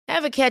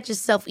Ever catch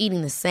yourself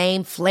eating the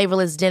same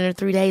flavorless dinner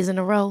 3 days in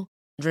a row?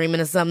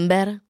 Dreaming of something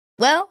better?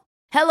 Well,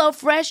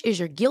 HelloFresh is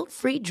your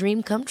guilt-free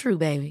dream come true,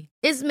 baby.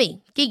 It's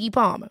me, Keke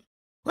Palmer.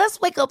 Let's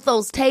wake up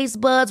those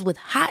taste buds with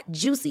hot,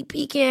 juicy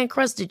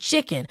pecan-crusted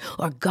chicken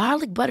or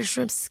garlic butter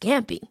shrimp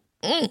scampi.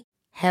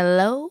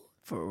 Hello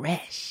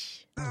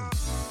Fresh.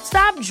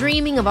 Stop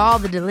dreaming of all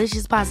the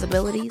delicious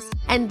possibilities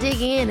and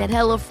dig in at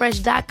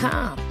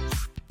HelloFresh.com.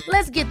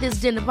 Let's get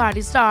this dinner party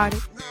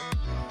started.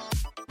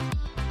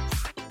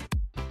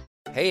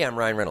 Hey, I'm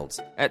Ryan Reynolds.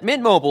 At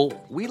Mint Mobile,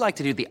 we like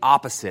to do the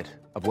opposite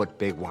of what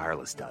Big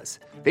Wireless does.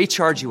 They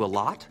charge you a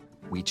lot,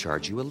 we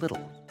charge you a little.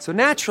 So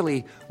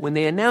naturally, when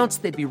they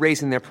announced they'd be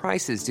raising their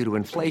prices due to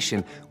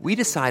inflation, we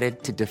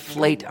decided to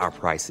deflate our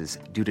prices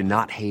due to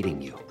not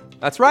hating you.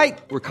 That's right.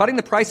 We're cutting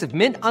the price of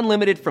Mint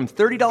Unlimited from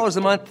 $30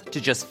 a month to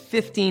just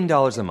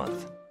 $15 a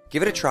month.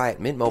 Give it a try at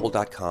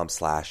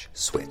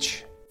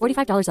mintmobile.com/switch.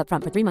 $45 up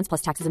front for 3 months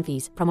plus taxes and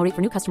fees. Promo rate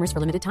for new customers for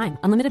limited time.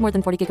 Unlimited more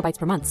than 40 gigabytes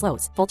per month.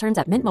 Slows full terms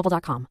at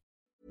mintmobile.com.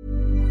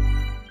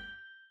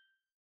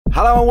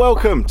 Hello and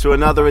welcome to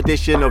another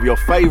edition of your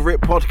favourite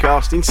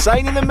podcast,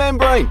 Insane in the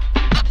Membrane.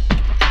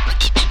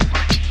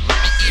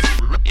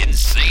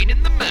 Insane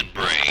in the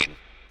Membrane.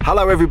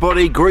 Hello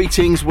everybody,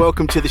 greetings,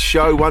 welcome to the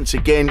show once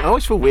again. I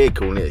always feel weird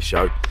calling it a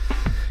show,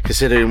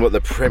 considering what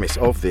the premise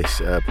of this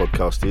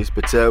podcast is,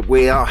 but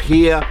we are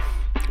here.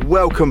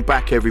 Welcome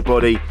back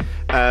everybody.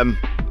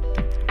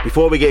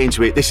 Before we get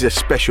into it, this is a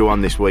special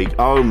one this week.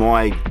 Oh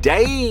my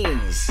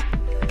days!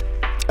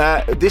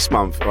 This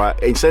month, right,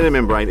 Insane in the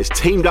Membrane has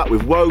teamed up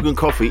with Wogan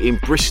Coffee in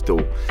Bristol.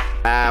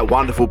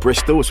 Wonderful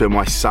Bristol, it's where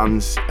my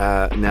sons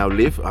now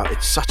live.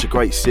 It's such a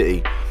great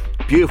city,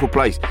 beautiful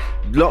place,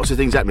 lots of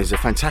things happening. It's a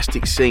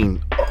fantastic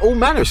scene, all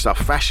manner of stuff,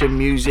 fashion,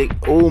 music,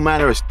 all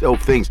manner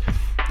of things.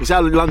 It's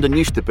how London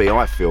used to be,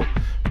 I feel.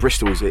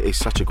 Bristol is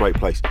such a great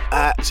place.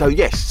 So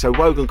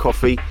Wogan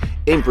Coffee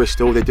in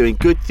Bristol, they're doing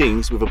good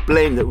things with a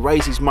blend that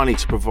raises money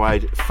to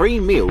provide free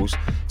meals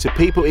to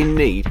people in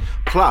need,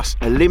 plus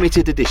a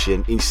limited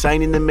edition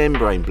Insane in the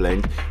Membrane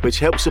blend, which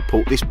helps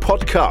support this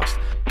podcast.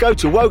 Go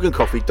to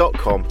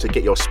wogancoffee.com to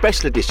get your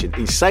special edition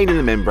Insane in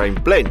the Membrane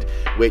blend,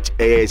 which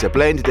is a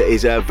blend that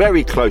is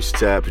very close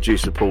to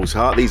producer Paul's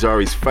heart. These are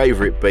his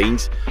favourite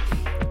beans.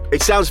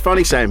 It sounds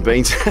funny saying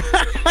beans.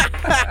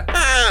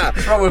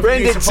 What's wrong with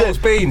producer Paul's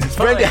beans? It's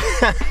fine.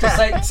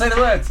 Just say the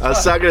words. I'm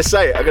going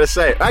to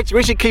say it. Actually,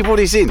 we should keep all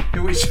these in.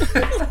 We should.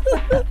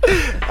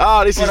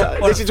 This is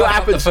what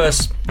happens.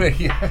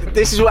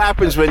 This is what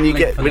happens when you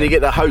get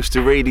the host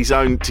to read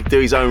to do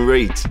his own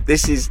reads.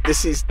 This is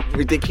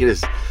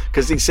ridiculous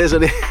because it says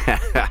on it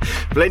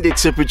blended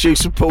to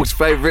producer Paul's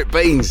favourite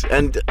beans,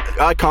 and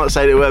I can't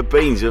say the word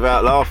beans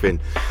without laughing.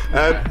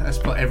 That's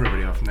put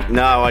everybody off now.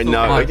 No, I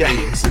know. My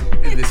beans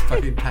in this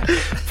fucking pack.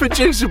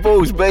 Producer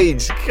Paul's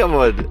beans. Come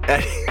on.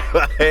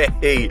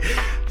 Anyway,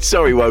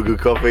 sorry, Wogan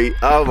Coffee.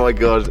 Oh my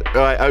God.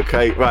 Right.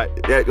 Okay. Right.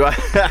 Yeah, right.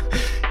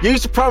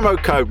 Use the promo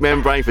code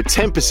Membrane for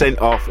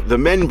 10% off the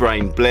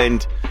Membrane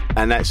blend,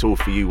 and that's all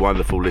for you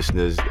wonderful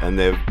listeners and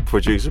their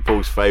producer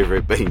Paul's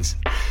favourite beans.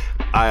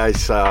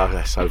 That's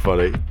so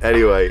funny.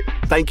 Anyway,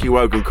 thank you,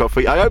 Wogan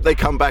Coffee. I hope they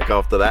come back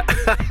after that.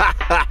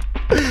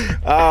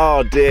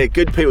 Oh dear,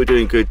 good people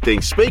doing good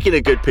things. Speaking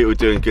of good people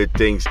doing good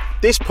things,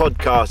 this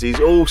podcast is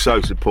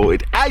also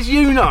supported, as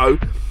you know,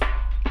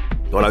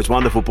 by those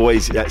wonderful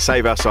boys at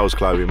Save Our Souls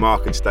Clothing,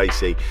 Mark and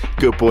Stacey.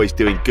 Good boys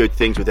doing good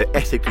things with their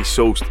ethically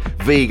sourced,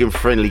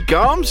 vegan-friendly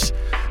garms.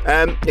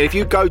 And if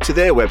you go to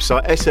their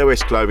website,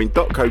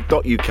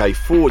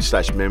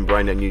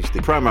 sosclothing.co.uk/membrane, and use the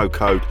promo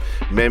code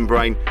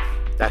Membrane,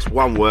 that's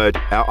one word,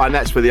 and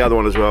that's for the other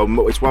one as well.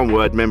 It's one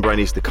word, Membrane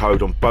is the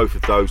code on both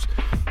of those.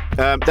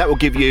 That will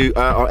give you,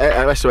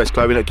 SOS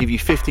Clothing, that'll give you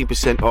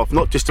 15% off,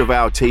 not just of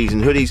our tees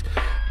and hoodies,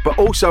 but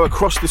also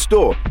across the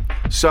store.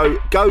 So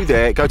go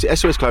there, go to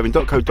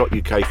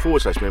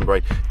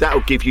sosclothing.co.uk/membrane.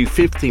 That'll give you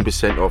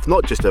 15% off,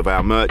 not just of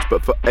our merch,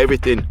 but for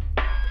everything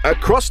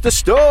across the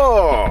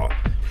store.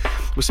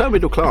 We're so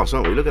middle class,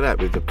 aren't we? Look at that,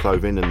 with the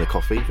clothing and the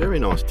coffee. Very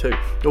nice too.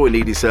 All we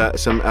need is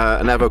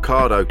an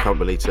avocado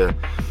company to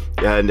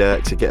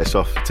get us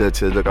off, to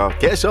look after.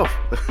 Get us off.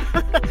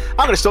 I'm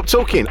going to stop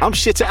talking. I'm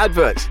shit at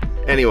adverts.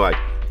 Anyway,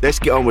 let's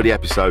get on with the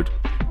episode.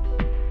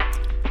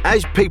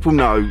 As people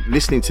know,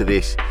 listening to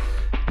this,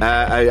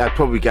 I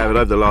probably gathered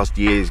over the last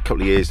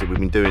couple of years that we've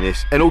been doing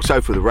this, and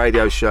also for the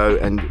radio show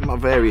and my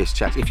various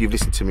chats. If you've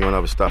listened to me on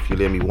other stuff, you'll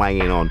hear me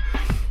weighing on,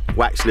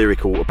 wax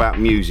lyrical about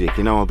music.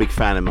 You know, I'm a big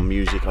fan of my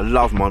music. I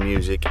love my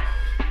music.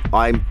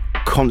 I'm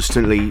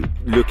constantly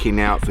looking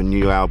out for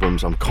new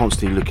albums. I'm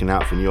constantly looking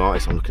out for new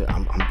artists. I'm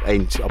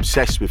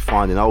obsessed with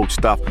finding old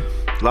stuff.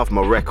 Love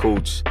my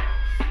records.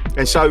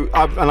 And so,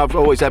 I've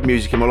always had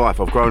music in my life.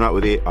 I've grown up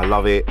with it. I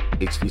love it.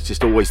 It's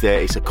just always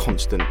there. It's a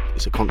constant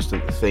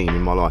theme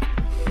in my life.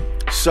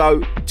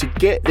 So to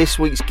get this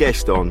week's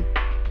guest on,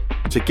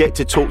 to get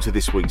to talk to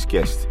this week's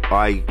guest,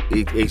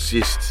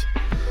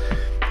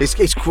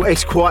 it's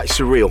quite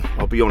surreal.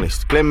 I'll be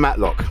honest. Glenn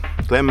Matlock,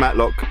 one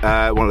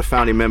of the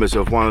founding members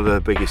of one of the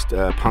biggest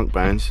punk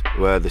bands,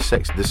 were the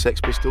Sex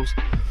Pistols.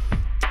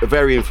 A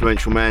very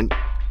influential man.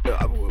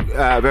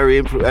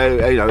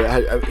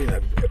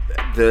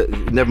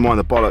 never mind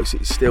the bollocks,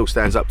 it still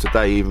stands up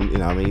today.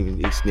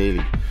 Even it's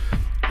nearly.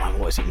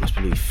 What is it? It must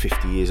be nearly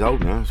 50 years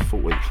old now. It's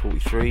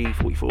 43,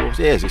 44.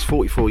 Yes, it's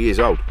 44 years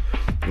old,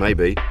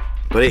 maybe.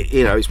 But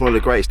it's one of the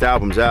greatest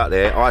albums out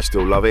there. I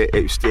still love it.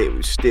 It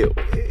was still,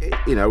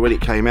 when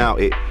it came out,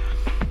 it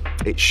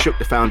shook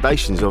the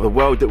foundations of the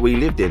world that we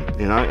lived in,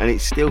 and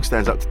it still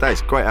stands up today.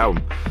 It's a great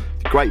album,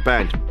 it's a great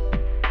band.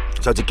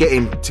 So to get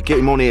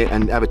him on here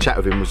and have a chat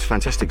with him was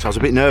fantastic. So I was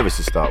a bit nervous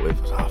to start with.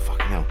 I was like, oh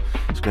fucking hell,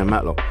 it's Glenn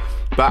Matlock.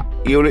 But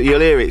you'll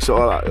hear it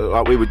sort of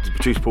like we would,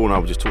 producer Paul and I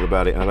were just talking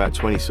about it, and about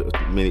 20 sort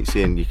of minutes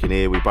in, you can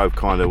hear we both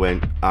kind of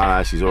went,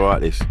 this is all right,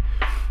 this.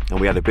 And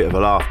we had a bit of a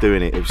laugh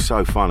doing it. It was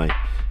so funny.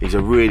 He's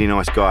a really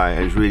nice guy,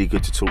 and it was really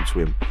good to talk to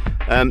him.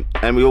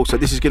 And we also,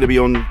 this is going to be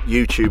on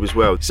YouTube as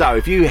well. So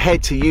if you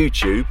head to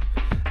YouTube,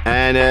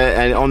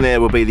 and on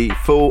there will be the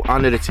full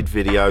unedited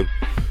video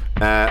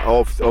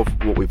of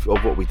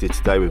what we did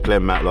today with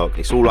Glenn Matlock.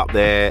 It's all up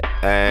there,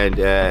 and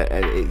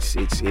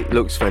it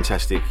looks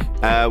fantastic.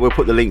 We'll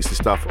put the links to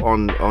stuff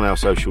on our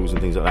socials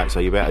and things like that, so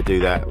you better do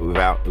that with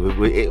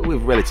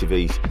relative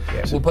ease.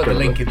 Yeah, we'll put the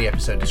link in the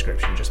episode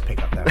description. Just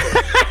pick up that.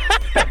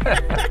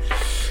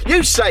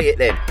 You say it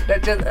then.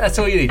 That's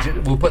all you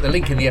need. We'll put the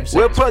link in the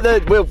episode.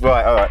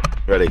 Right, all right,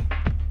 ready.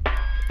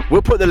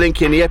 We'll put the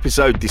link in the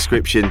episode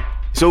description.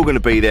 It's all going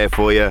to be there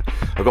for you.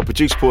 I've got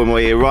producer Paul in my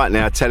ear right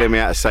now telling me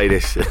how to say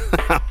this.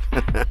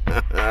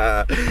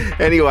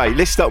 Anyway,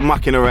 let's stop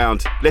mucking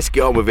around. Let's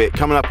get on with it.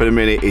 Coming up in a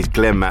minute is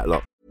Glenn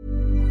Matlock.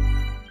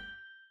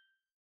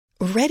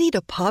 Ready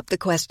to pop the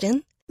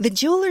question? The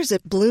jewelers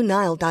at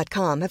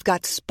BlueNile.com have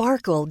got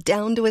sparkle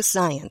down to a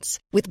science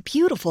with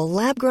beautiful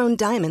lab-grown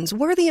diamonds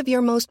worthy of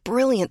your most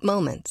brilliant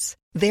moments.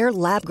 Their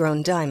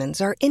lab-grown diamonds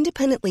are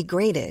independently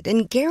graded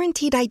and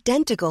guaranteed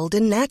identical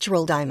to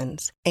natural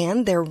diamonds.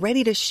 And they're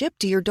ready to ship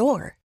to your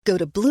door. Go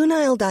to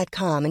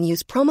BlueNile.com and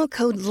use promo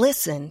code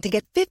LISTEN to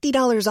get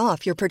 $50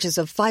 off your purchase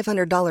of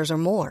 $500 or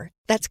more.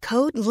 That's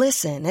code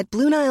LISTEN at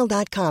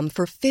BlueNile.com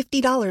for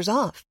 $50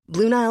 off.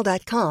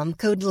 BlueNile.com,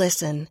 code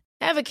LISTEN.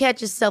 Ever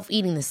catch yourself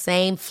eating the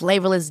same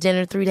flavorless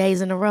dinner 3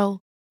 days in a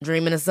row?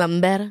 Dreaming of something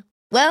better?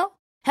 Well,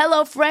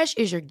 HelloFresh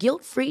is your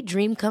guilt-free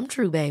dream come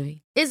true,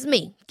 baby. It's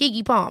me,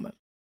 Keke Palmer.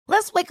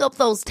 Let's wake up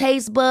those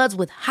taste buds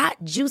with hot,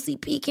 juicy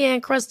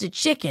pecan-crusted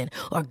chicken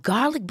or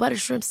garlic butter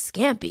shrimp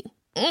scampi.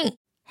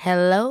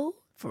 Hello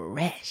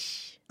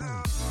Fresh.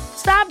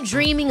 Stop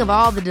dreaming of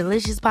all the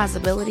delicious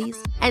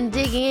possibilities and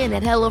dig in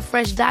at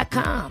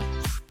HelloFresh.com.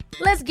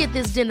 Let's get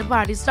this dinner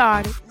party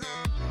started.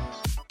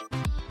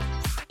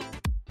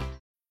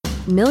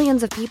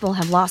 Millions of people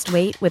have lost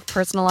weight with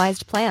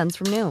personalized plans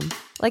from Noom.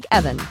 Like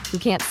Evan, who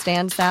can't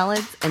stand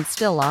salads and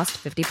still lost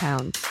 50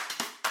 pounds.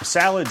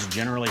 Salads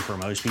generally for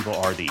most people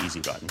are the easy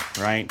button,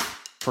 right?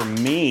 For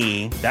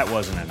me, that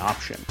wasn't an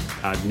option.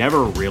 I never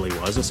really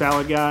was a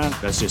salad guy.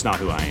 That's just not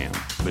who I am.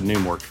 But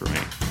Noom worked for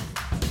me.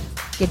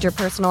 Get your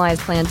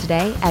personalized plan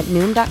today at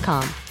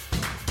Noom.com.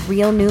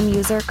 Real Noom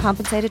user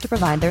compensated to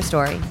provide their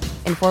story.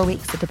 In 4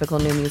 weeks, the typical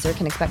Noom user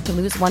can expect to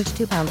lose 1 to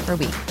 2 pounds per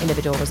week.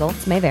 Individual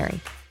results may vary.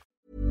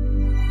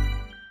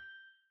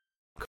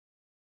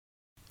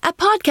 A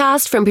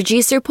podcast from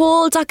producer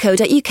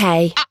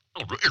Paul.co.uk.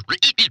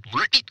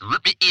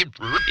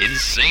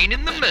 Insane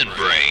in the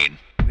membrane.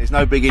 There's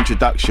no big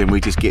introduction.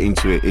 We just get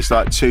into it. It's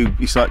like two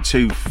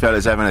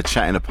fellas having a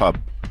chat in a pub.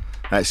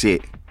 That's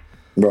it.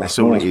 Right, that's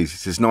all it is.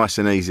 It's just nice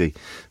and easy.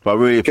 But I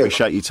really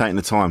appreciate you taking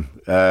the time.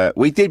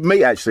 We did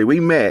meet, actually. We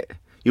met.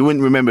 You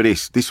wouldn't remember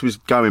this. This was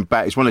going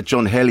back. It's one of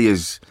John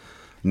Hellier's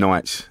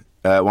nights.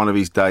 One of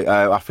his days.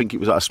 I think it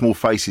was like a Small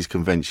Faces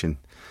convention.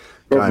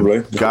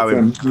 Probably.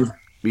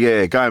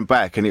 Going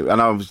back, and we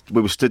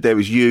were stood there. It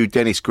was you,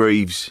 Dennis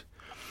Greaves,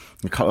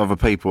 and a couple of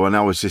other people, and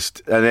I was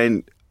just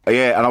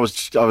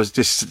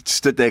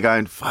stood there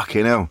going,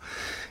 "Fucking hell!"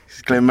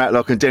 It's Glenn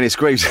Matlock and Dennis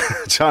Greaves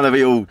trying to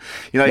be all,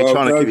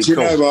 trying to keep it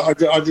cool. You know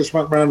what? I just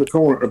went round the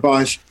corner to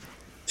buy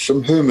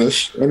some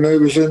hummus, and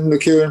who was in the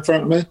queue in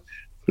front of me?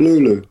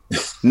 Lulu.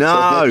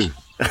 No.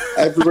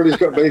 Everybody's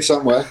got to be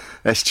somewhere.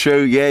 That's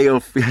true. Yeah,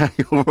 you're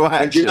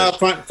right. And you know,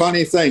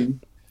 funny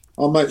thing.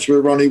 I'm mates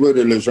with Ronnie Wood,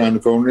 who lives around the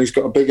corner. He's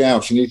got a big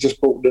house, and he just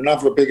bought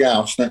another big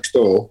house next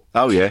door.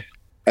 Oh, yeah.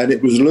 And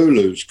it was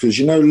Lulu's, because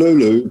you know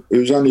Lulu, who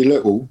was only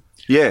little.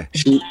 Yeah.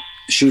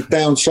 She's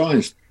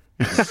downsized.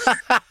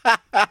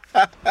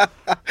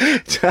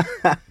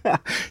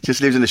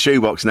 Just lives in the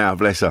shoebox now,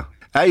 bless her.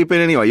 How you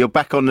been anyway? You're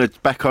back on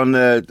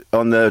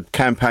the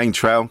campaign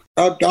trail.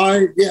 I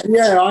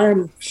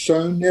am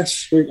soon.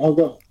 Yes, I've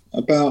got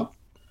about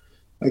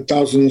a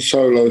dozen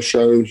solo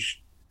shows.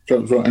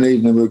 An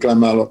evening with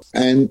Glenn Matlock.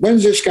 And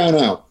when's this going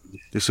out?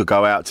 This will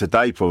go out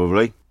today,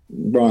 probably.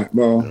 Right,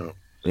 well...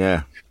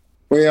 Yeah.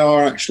 We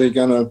are actually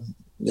going to...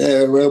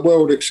 Yeah, we're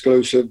world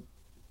exclusive.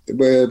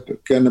 We're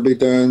going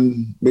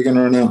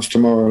to announce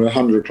tomorrow at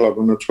 100 Club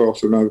on the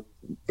 12th of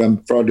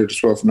November, Friday the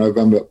 12th of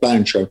November at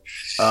Band Show.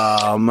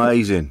 Oh,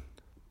 amazing.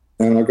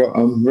 And I've got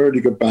a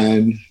really good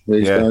band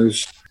these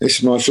days.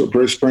 It's my sort of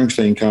Bruce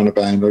Springsteen kind of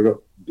band. I've got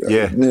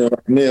Yeah.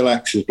 Neil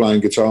Axe is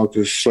playing guitar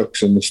because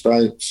Slick's in the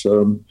States.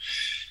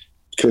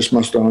 Chris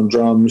Mustard on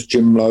drums,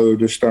 Jim Lowe,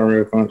 the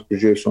Stereophonics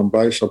producer on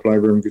bass. I play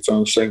rhythm guitar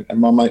and sing. And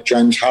my mate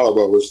James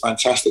Halliwell was a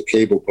fantastic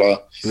keyboard player.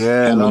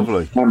 Yeah,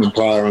 lovely. Hammond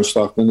player and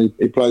stuff. And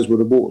he plays with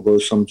the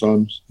Waterboys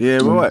sometimes. Yeah,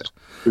 right.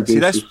 See,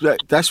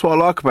 that's what I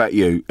like about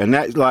you. And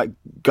that's like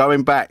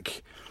going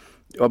back.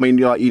 I mean,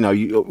 like, you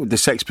know, the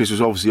Sex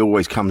Pistols obviously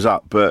always comes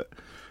up, but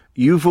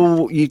you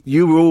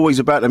were always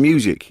about the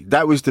music.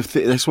 That was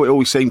that's what it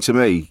always seemed to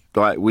me.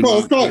 Like,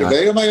 it's got to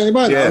be. I mean, it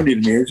wasn't only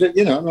the music.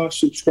 You know, and I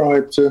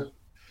subscribe to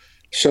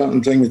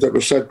certain things that were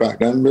said back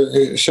then, but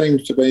it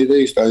seems to be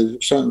these days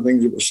certain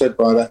things that were said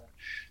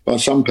by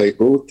some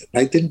people,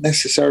 they didn't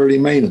necessarily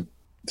mean them.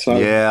 So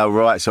yeah,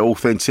 right. So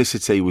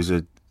authenticity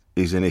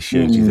is an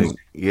issue. Do you think?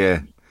 Yeah,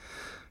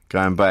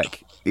 going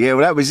back. Yeah,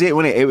 well, that was it,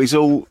 wasn't it? It was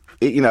all.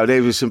 You know,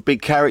 there was some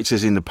big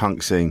characters in the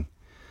punk scene.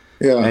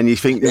 Yeah, and you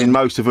think then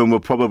most of them were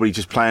probably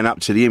just playing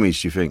up to the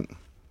image. Do you think?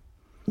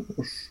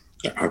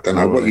 I don't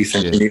know. What you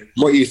think? Yeah.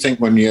 What you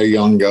think when you're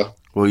younger?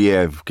 Well,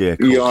 yeah.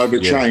 You either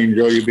change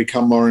or you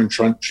become more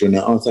entrenched in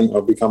it. I think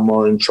I've become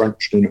more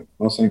entrenched in it.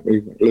 I think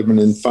we're living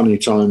in funny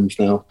times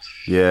now.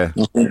 Yeah.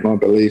 I think my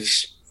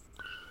beliefs.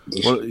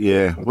 Well,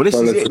 yeah. Well, this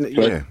is it.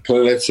 Yeah.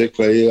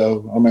 Politically,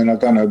 I mean, I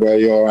don't know where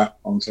you're at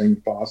on things,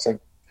 but I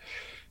think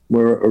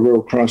we're at a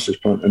real crisis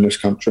point in this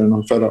country, and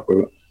I'm fed up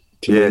with it.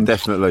 Yeah,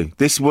 definitely.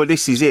 This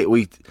is it.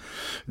 We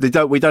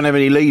don't have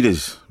any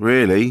leaders,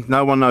 really.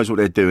 No one knows what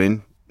they're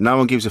doing. No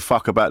one gives a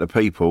fuck about the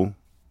people,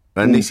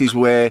 and this is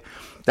where.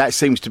 That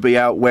seems to be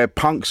out where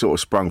punk sort of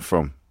sprung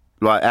from.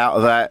 Like, out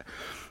of that,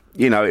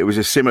 you know, it was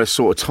a similar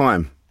sort of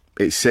time,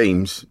 it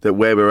seems, that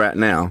where we're at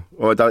now.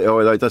 Or it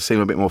does seem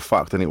a bit more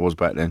fucked than it was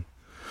back then.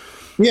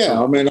 Yeah,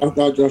 I mean, I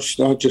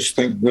just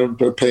think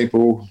the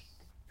people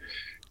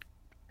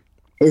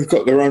who've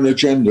got their own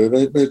agenda,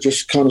 they're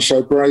just kind of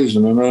so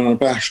brazen and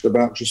unabashed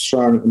about just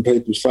throwing it in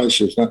people's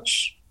faces.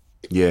 That's,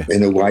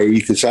 in a way,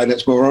 you could say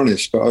that's more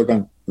honest, but I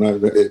don't know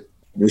that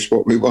it's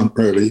what we want,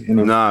 really. You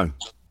know? No.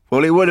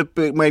 Well, it would have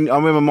been. I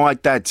remember my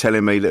dad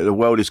telling me that the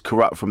world is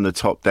corrupt from the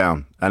top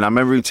down, and I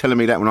remember him telling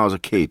me that when I was a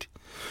kid.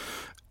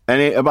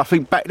 And I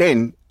think back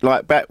then,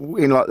 like back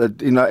in like the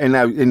the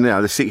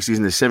 60s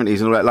and the 70s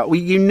and all that, like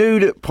you knew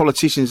that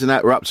politicians and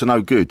that were up to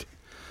no good,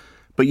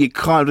 but you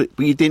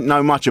didn't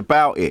know much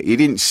about it. You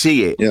didn't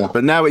see it. Yeah.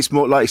 But now it's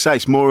more, like you say,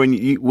 it's more in.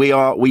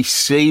 We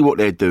see what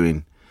they're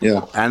doing.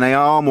 Yeah. And they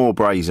are more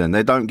brazen.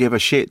 They don't give a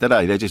shit, do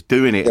they? They're just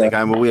doing it. Yeah. They're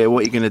going, well, yeah,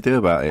 what are you going to do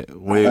about it?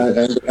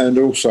 And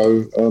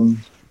also.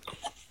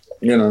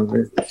 You know,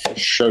 it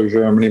shows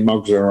you how many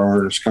mugs there are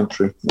in this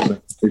country.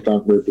 We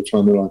don't read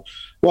between the lines.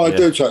 Well, I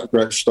do take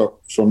great stock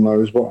from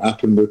those, what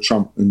happened with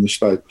Trump in the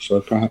States.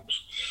 So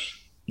perhaps,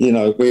 you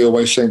know, we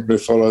always seem to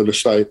follow the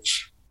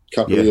States. A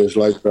couple of years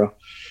later,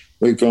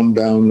 we've gone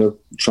down the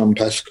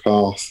Trump-esque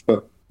path,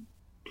 but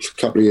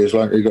a couple of years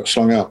later, he got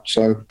slung out.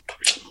 So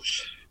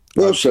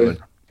we'll see.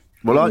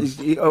 Well,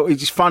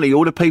 it's funny,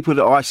 all the people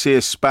that I see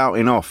are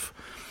spouting off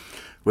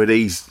with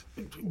these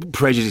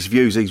prejudiced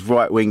views, these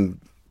right-wing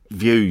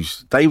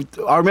views.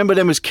 I remember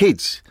them as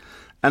kids,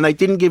 and they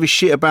didn't give a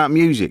shit about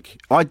music.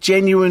 I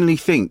genuinely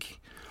think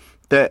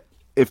that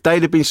if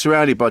they'd have been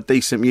surrounded by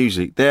decent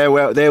music, their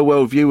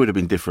worldview would have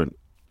been different.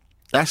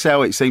 That's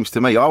how it seems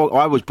to me.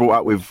 I was brought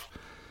up with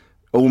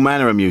all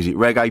manner of music,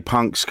 reggae,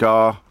 punk,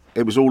 ska.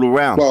 It was all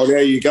around. Well,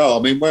 there you go.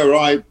 I mean, where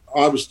I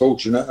was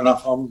fortunate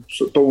enough, I'm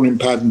born in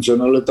Paddington.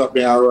 I lived up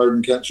the Howe Road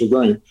in Kensal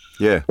Green.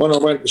 Yeah. When I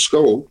went to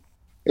school,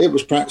 it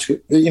was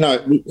practically, you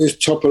know, it's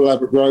top of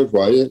Ladbroke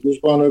Roadway. It was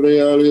one of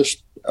the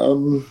earliest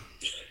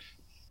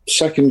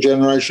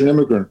second-generation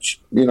immigrants,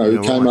 you know,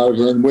 who came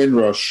over in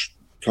Windrush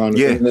kind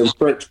of thing. There was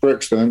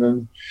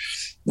Brixton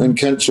and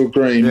Kensal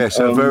Green. Yeah,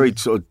 so very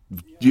sort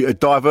of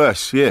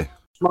diverse, yeah.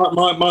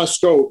 My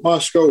school,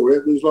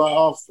 it was like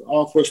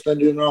half West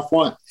Indian and half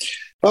white.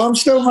 But I'm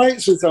still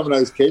mates with some of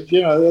those kids.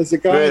 You know, there's a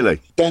guy,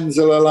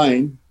 Denzel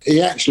Elaine.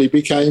 He actually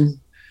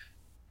became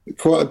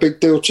quite a big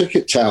deal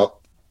ticket tout.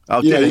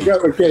 Oh, you go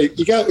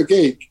to a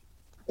gig,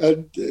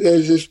 and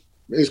there's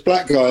this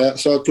black guy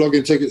outside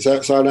plugging tickets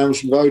outside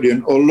Amazon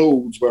Odeon or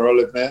Lords, where I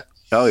live now.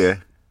 Oh, yeah.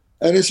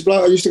 And it's a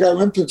bloke I used to go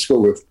to infant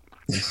school with.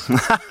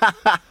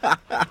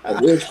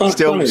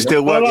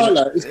 Still working. I like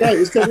that. It's great.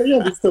 It's good.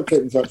 Yeah, we still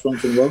keep in touch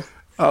once in a while.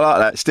 I like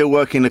that. Still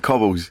working the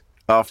cobbles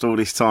after all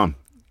this time.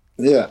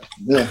 Yeah.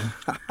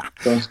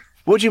 So.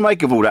 What do you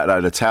make of all that,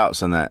 though, the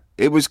touts and that?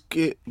 It was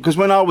because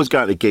when I was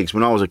going to gigs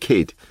when I was a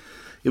kid,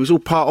 it was all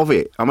part of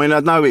it. I mean, I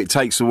know it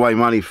takes away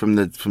money from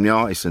the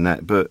artists and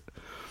that, but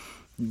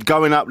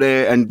going up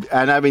there and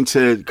having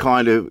to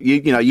kind of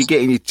you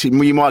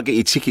might get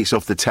your tickets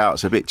off the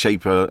touts a bit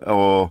cheaper,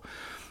 or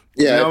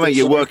you know what I mean,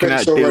 you're working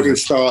out deals. Already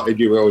started,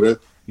 you will do.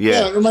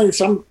 Yeah, I mean,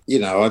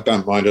 I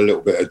don't mind a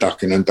little bit of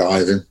ducking and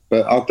diving,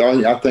 but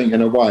I think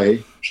in a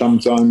way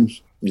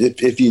sometimes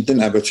if you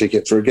didn't have a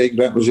ticket for a gig,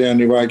 that was the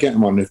only way of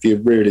getting one. If you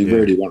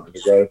really wanted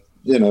to go,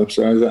 you know.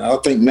 So I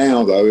think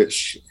now though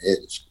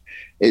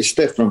it's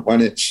different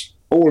when it's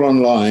all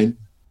online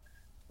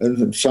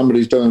and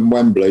somebody's doing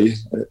Wembley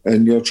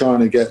and you're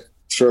trying to get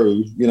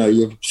through,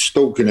 you're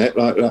stalking it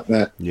like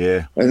that.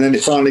 Yeah. And then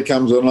it finally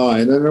comes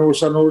online, and all of a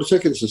sudden all the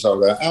tickets are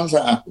sold out. How's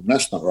that happen?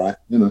 That's not right,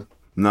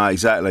 No,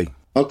 exactly.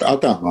 I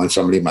don't mind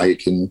somebody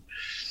making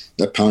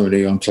a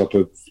pony on top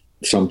of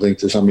something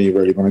to something you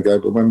really want to go,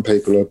 but when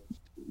people are,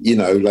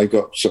 they've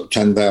got sort of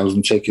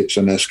 10,000 tickets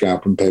and they're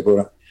scalping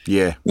people,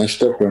 yeah, that's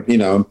different,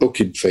 and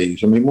booking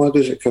fees. I mean, why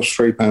does it cost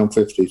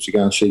 £3.50 to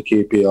go and see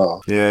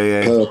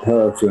QPR per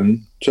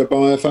person to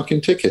buy a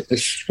fucking ticket?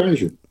 It's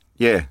crazy.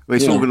 Yeah, well,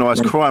 it's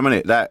organised crime, isn't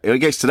it? That it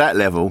gets to that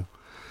level,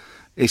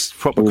 it's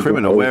proper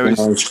criminal. Whereas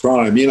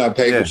crime,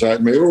 people say to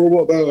me, "Oh,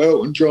 what about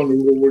Elton John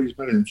and all these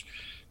millions?"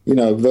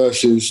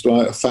 Versus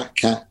like a fat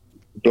cat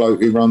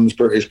bloke who runs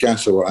British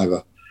Gas or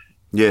whatever.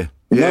 Yeah.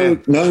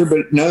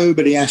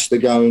 Nobody has to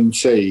go and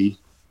see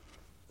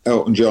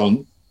Elton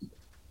John,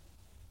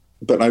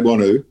 but they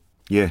want to.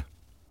 Yeah.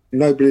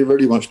 Nobody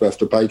really wants to have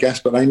to pay gas,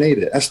 but they need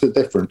it. That's the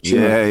difference.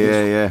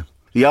 Yeah.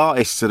 The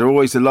artists are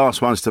always the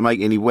last ones to make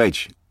any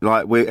wedge.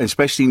 Like,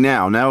 especially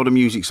now the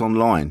music's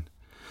online.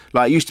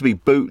 Like, it used to be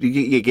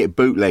you get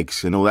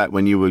bootlegs and all that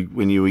when you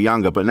were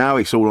younger, but now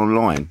it's all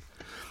online.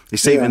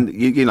 It's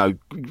even,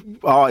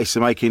 artists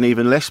are making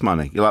even less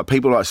money. Like,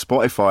 people like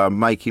Spotify are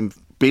making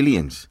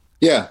billions.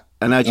 Yeah.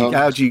 And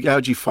how do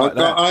you fight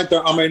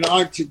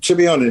that? To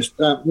be honest,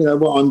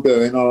 what I'm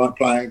doing, I like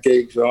playing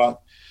gigs, I like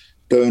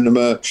doing the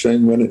merch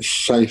thing when it's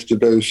safe to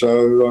do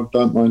so. I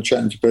don't mind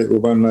chatting to people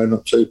when they're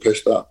not too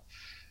pissed up.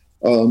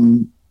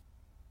 The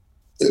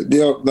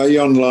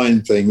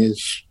online thing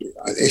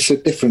it's a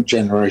different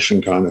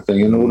generation kind of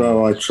thing, and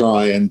although I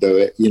try and do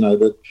it,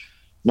 that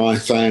my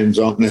fans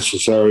aren't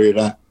necessarily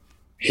that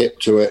hip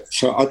to it,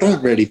 so I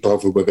don't really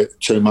bother with it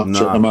too much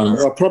at the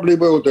moment. I probably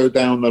will do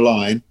down the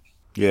line,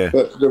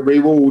 but the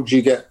rewards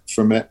you get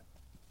from it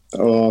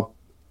are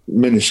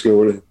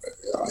minuscule.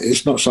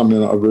 It's not something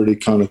that I really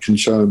kind of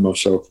concern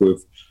myself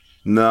with.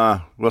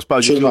 No, well, I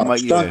suppose you don't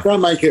make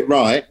it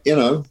right,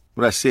 Well,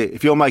 that's it.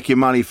 If you're making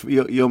money, if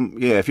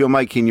you're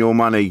making your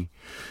money,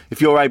 if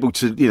you're able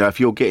to, if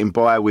you're getting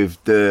by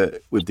with the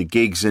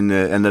gigs and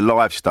the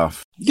live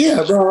stuff.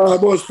 Yeah, well, I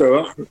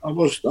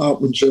was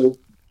up until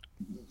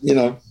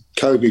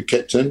COVID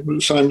kicked in, but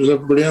the same as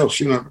everybody else,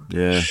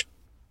 Yeah.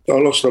 I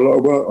lost a lot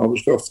of work. I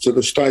was off to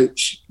the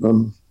States,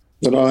 and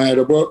I had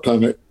a work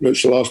permit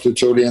which lasted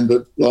till the end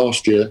of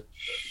last year.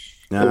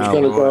 I was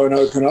going to go and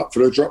open up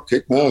for the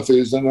Dropkick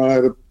Murphys, and I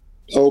had a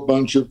whole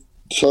bunch of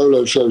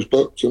solo shows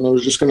booked, and I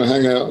was just going to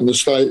hang out in the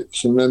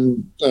States, and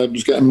then I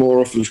was getting more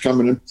offers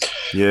coming in.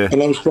 Yeah.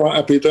 And I was quite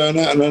happy doing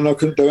that, and then I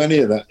couldn't do any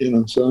of that,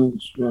 so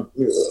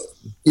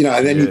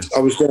and then I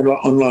was doing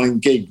like online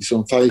gigs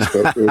on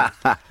Facebook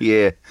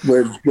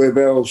with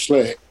Earl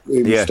Slick,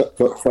 who stuck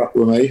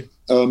with me,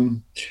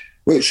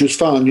 which was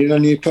fun.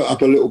 You put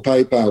up a little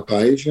PayPal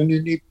page, and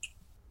then you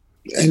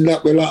end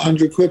up with like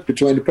 £100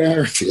 between the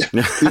pair of you.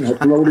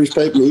 From all these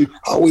people who,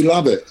 we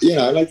love it. They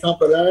can't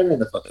put their hand in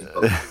the fucking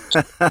box.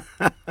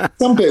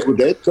 Some people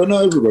did, but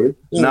not everybody.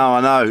 No,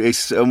 I know.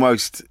 It's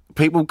almost,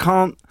 people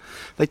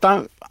they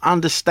don't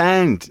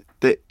understand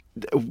that.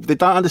 They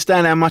don't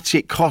understand how much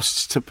it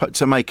costs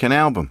to make an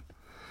album.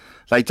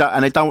 They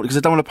don't because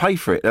they don't want to pay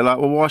for it. They're like,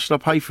 well, why should I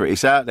pay for it?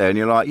 It's out there, and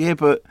you're like, yeah,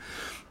 but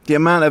the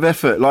amount of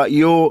effort,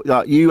 you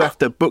have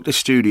to book the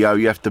studio,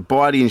 you have to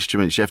buy the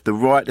instruments, you have to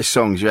write the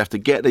songs, you have to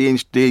get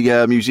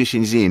the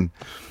musicians in,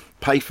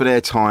 pay for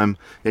their time,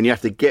 then you have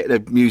to get the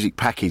music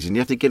package, and you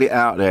have to get it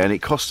out there, and it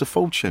costs a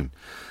fortune.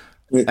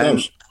 It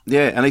does.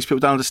 Yeah, and these people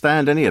don't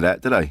understand any of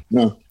that, do they?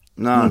 No.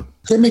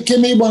 Give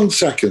me 1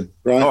 second,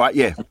 right? All right,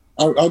 yeah.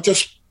 I'll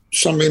just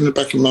something in the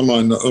back of my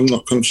mind that I'm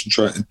not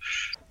concentrating.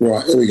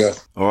 Right, here we go.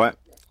 All right.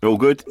 All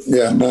good?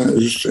 Yeah, no, it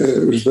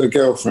was the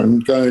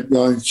girlfriend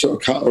going sort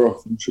of cut her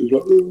off, and she was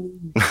like, ooh.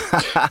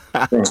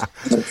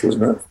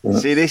 Right.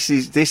 See, this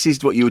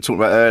is what you were talking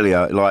about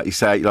earlier. Like you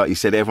said,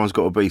 everyone's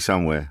got to be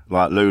somewhere.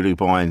 Like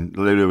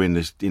Lulu in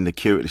the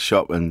queue at the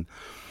shop, and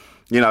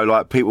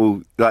like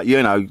people, like you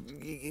were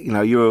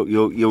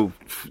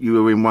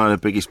in one of the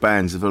biggest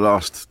bands of the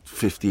last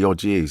 50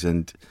 odd years,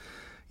 and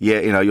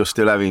you're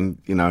still having,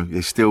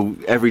 it's still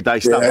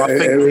everyday stuff. I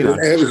think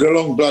it was a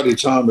long bloody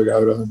time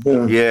ago,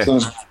 though. Yeah,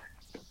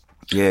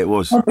 it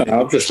was.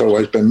 I've just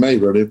always been me,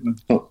 really.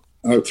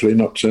 Hopefully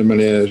not too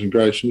many airs and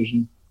graces.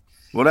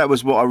 Well, that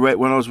was what I read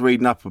when I was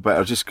reading up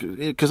about it. Just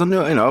because I knew,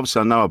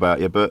 obviously I know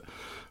about you, but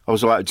I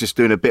was like just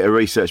doing a bit of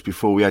research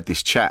before we had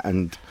this chat,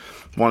 and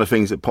one of the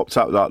things that popped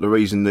up, like the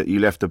reason that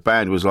you left the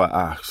band was like,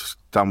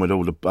 done with I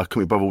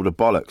couldn't be bothered with all the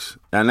bollocks,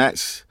 and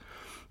that's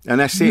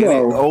it.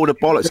 Well, all the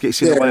bollocks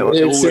gets in the way all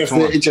the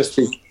time.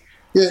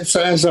 It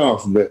sounds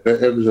half of it.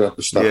 There was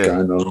other stuff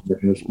going on.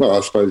 Well,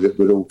 I suppose it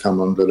would all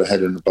come under the head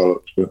and the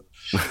bollocks, but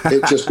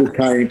it just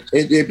became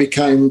it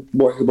became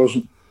what it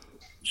wasn't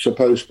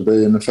supposed to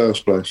be in the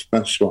first place.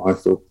 That's what I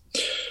thought.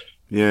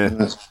 Yeah,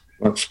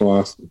 that's why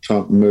I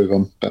can't move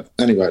on. But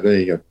anyway, there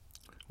you go.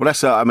 Well,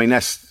 that's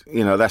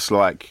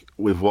like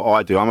with what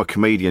I do. I'm a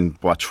comedian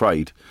by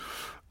trade,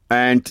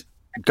 and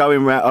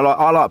going around.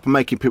 I like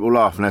making people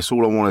laugh, and that's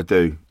all I want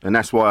to do, and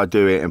that's why I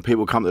do it. And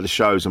people come to the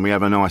shows, and we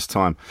have a nice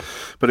time.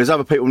 But there's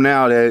other people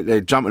now.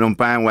 They're jumping on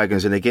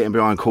bandwagons, and they're getting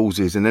behind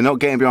causes, and they're not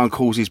getting behind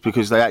causes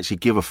because they actually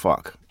give a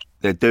fuck.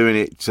 They're doing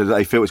it so that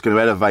they feel it's going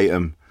to elevate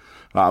them,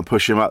 like, and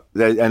push them up.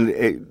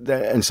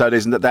 And so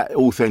there's that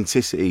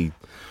authenticity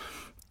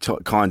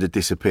kind of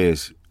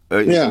disappears.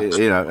 Yeah,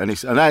 you know,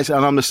 and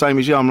I'm the same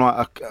as you. I'm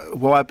like,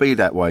 why be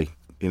that way?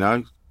 You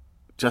know,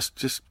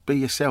 just be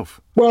yourself.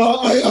 Well,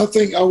 I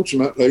think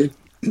ultimately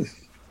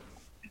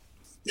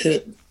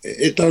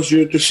it does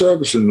you a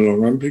disservice in the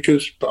long run,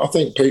 because I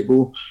think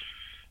people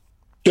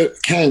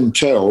that can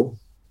tell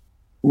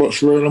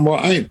what's real and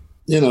what ain't.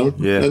 You know,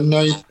 and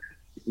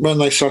when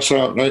they suss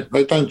out,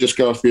 they don't just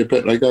go off your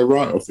pit; they go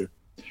right off you.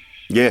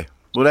 Yeah,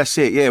 well, that's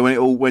it. Yeah,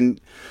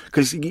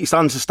 because it's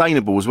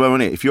unsustainable as well,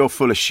 isn't it? If you're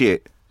full of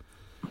shit,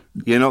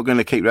 you're not going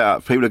to keep that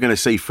up. People are going to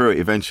see through it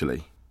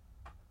eventually,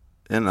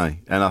 aren't they?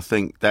 And I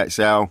think that's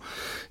how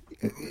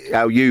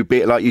you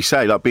be, like you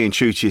say, like being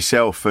true to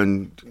yourself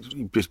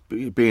and just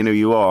being who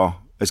you are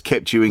has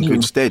kept you in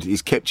good stead.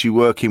 It's kept you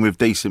working with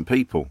decent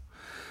people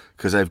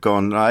because they've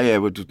gone,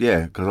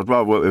 because I'd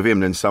rather work with him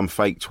than some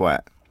fake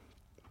twat.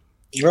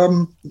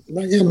 Yeah,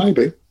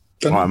 maybe.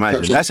 I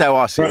imagine that's how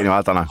I see it. Anyway,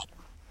 I don't know.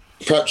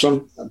 Perhaps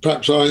I'm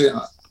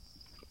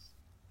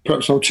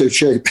too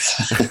cheap.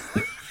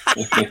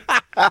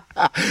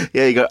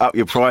 Yeah, you got to up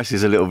your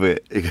prices a little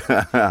bit.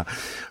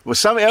 Well,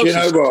 something else. You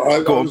know what?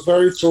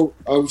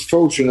 I was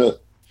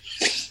fortunate.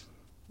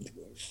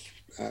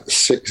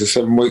 6 or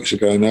 7 weeks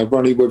ago now,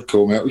 Ronnie Wood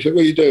called me up. He said,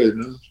 "What are you doing?"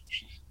 And I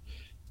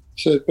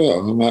said,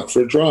 "Well, I'm out for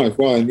a drive."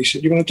 "Why?" And he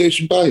said, "You want to do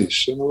some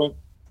bass?" And I went,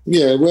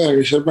 "Yeah, where?"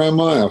 He said, "Round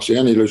my house." He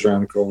only lives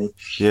round the corner.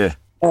 Yeah.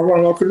 "Oh,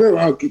 well, I can do it.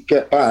 I'll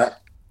get back."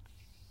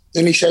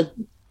 And he said,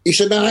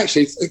 "No,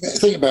 actually,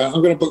 think about it.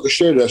 I'm going to book the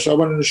studio." So I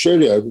went in the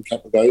studio for a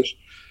couple of days,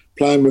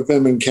 playing with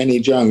them and Kenny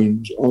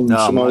Jones on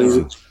some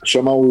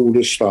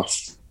older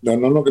stuff.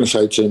 And I'm not going to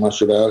say too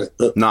much about it,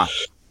 but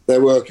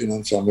they're working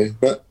on something.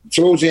 But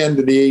towards the end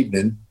of the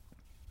evening,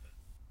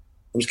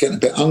 I was getting a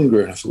bit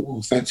hungry, and I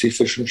thought, fancy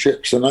fish and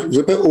chips. And it was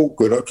a bit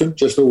awkward. I couldn't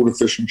just order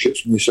fish and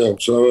chips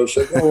myself. So I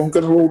said, I'm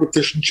going to order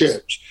fish and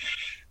chips.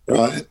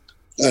 Right?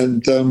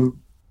 And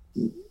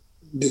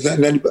does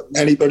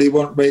anybody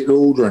want me to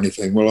order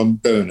anything? Well, I'm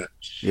doing it.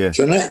 Yeah.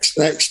 So next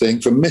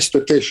thing, from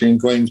Mr. Fish in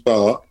Queen's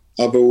Park,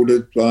 I've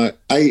ordered like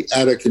 8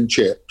 haddock and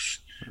chips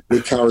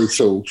with curry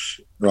sauce,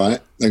 right,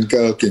 and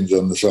gherkins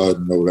on the side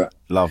and all that.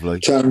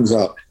 Lovely. Turns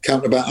up,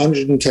 count about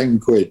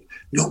 110 quid.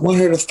 Not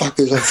one of the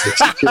fuckers I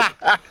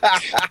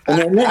And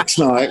then next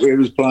night we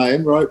was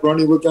playing, right,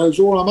 Ronnie Wood goes,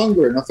 "Oh, I'm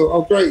hungry." And I thought,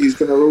 oh, great, he's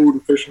going to order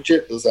fish and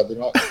chips or something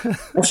like that.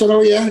 I said,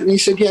 "Oh, yeah." And he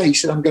said, "Yeah." He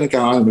said, "I'm going to go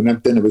home and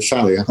have dinner with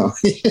Sally."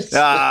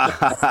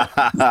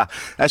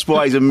 That's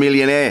why he's a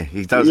millionaire.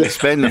 He doesn't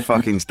spend the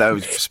fucking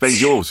stuff,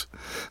 spends yours.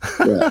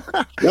 Yeah.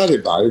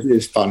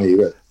 It's funny,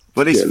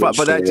 but this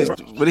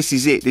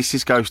is it. This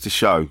just goes to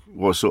show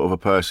what sort of a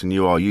person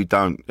you are. You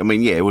don't. I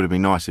mean, yeah, it would have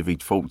been nice if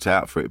he'd fought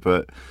out for it,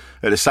 but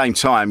at the same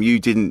time, you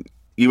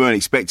weren't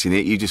expecting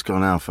it. You just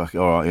gone, "Oh, fuck it.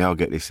 All right, yeah, I'll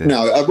get this in."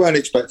 No, I weren't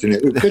expecting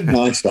it. It would have been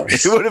nice, though.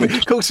 It would have been.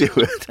 Of course it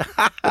would.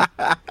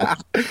 But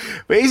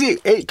is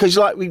it? Because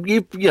like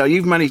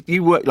you've managed.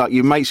 You work like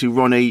your mates with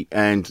Ronnie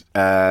and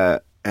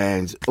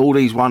all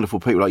these wonderful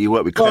people. Like you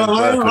work with Clem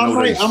Burke and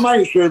all these. I'm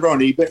mates with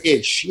Ronnie, but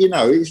ish. You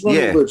know, it's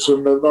Ronnie Wood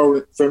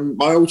from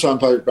my all-time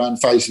favourite band,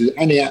 Faces.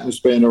 Any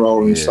atmosphere in the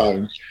Rolling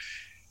Stones.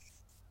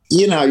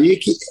 You know,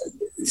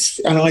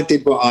 and I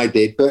did what I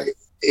did, but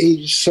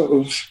he's sort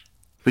of.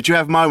 But you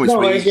have moments not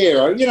where a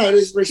hero. You know,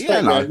 there's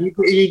respect. Yeah,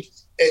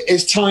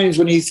 there's times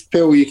when you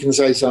feel you can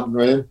say something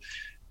to him,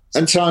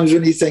 and times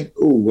when you think,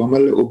 "Oh, I'm a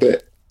little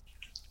bit."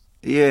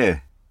 Yeah.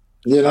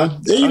 You know,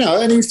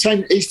 and he's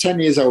 10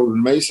 years older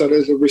than me, so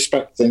there's a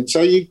respect thing.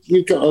 So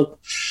you've got to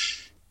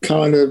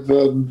kind of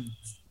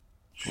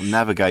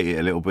navigate it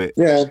a little bit.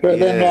 Yeah, but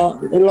then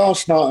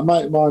last night, a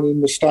mate of mine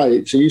in the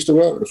States, he used to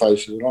work with the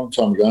Faces a long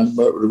time ago, and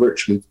worked with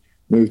Richard,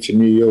 moved to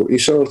New York. He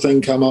saw a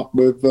thing come up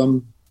with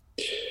one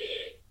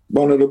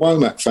of the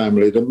Womack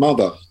family, the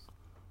mother,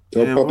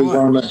 Bobby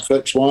Womack's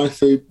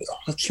ex-wife, who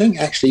I think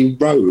actually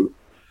wrote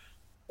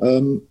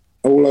All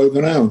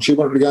Over Now, and she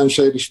wanted to go and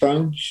see the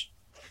Stones.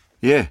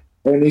 Yeah.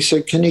 And he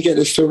said, "Can you get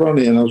this to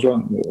Ronnie?" And I was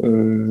like,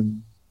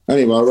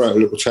 anyway, I wrote a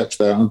little text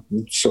out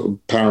and sort of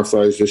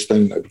paraphrased this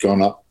thing that had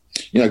gone up,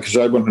 because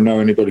I wanted to know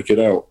anybody could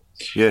help.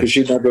 Yeah. Because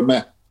she'd never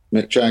met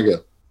Mick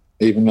Jagger,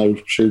 even though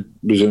she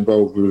was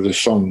involved with the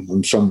song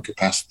in some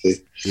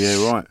capacity.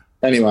 Yeah, right.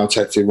 Anyway, I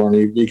texted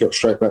Ronnie. He got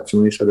straight back to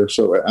me, so they'll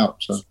sort it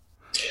out. So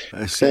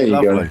there you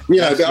lovely. go.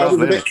 Yeah, but I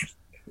was a bit.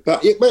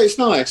 But it's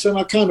nice, and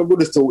I kind of would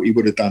have thought he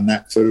would have done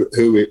that for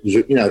who it was.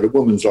 The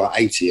woman's like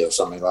 80 or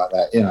something like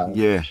that.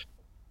 Yeah.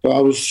 But I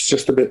was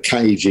just a bit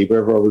cagey,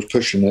 whether I was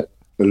pushing it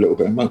a little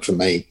bit. Not for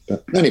me,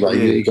 but anyway,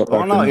 he got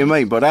back. I know what you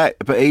mean, but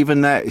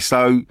even that.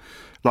 So,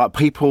 like,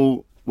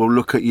 people will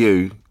look at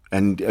you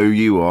and who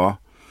you are,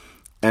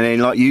 And then,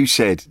 like you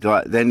said,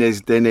 like then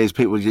there's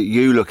people that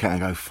you look at and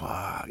go,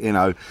 fuck, you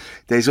know.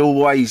 There's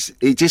always,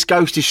 it just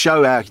goes to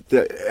show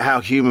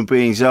how human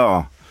beings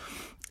are.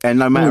 And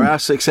no matter how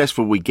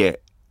successful we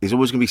get, there's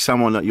always going to be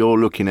someone that you're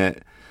looking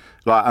at.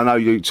 Like, I know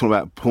you're talking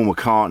about Paul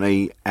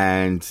McCartney,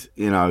 and,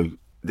 you know,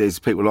 there's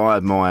people I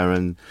admire,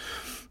 and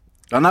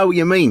I know what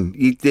you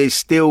mean. There's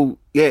still,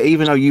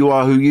 even though you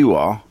are who you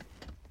are,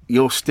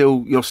 there's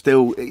still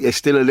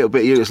a little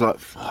bit of you. It's like,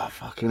 oh,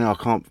 fucking hell,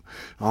 I can't.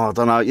 Oh, I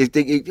don't know.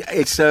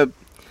 It's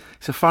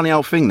a funny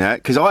old thing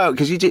that,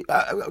 because you do,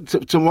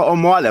 on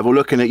my level,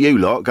 looking at you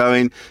lot,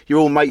 going, you're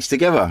all mates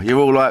together. You're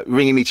all like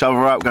ringing each other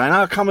up, going,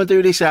 oh, come and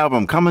do this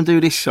album, come and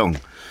do this song.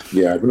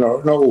 Yeah, but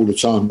not all the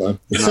time though.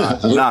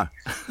 No.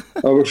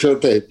 I wish I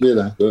did, you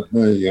know. But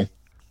there you go.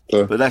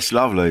 So. But that's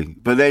lovely.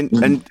 But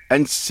then,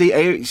 and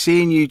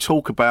seeing you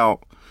talk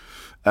about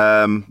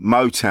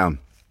Motown.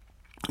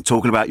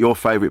 Talking about your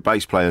favourite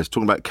bass players,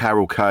 talking about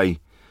Carol Kay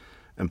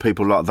and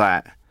people like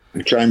that.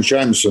 James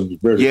Jameson,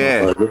 really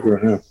my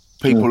favourite, yeah.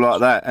 People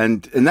like that.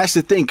 And that's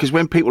the thing, because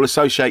when people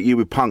associate you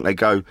with punk, they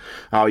go,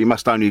 oh, you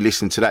must only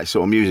listen to that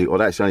sort of music, or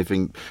that's the only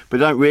thing.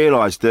 But they don't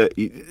realise that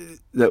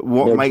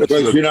what makes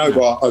you... You know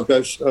what,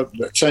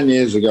 10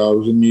 years ago I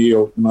was in New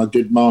York and I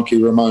did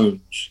Marky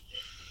Ramone's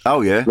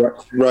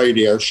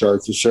radio show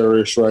for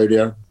Sirius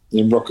Radio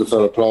in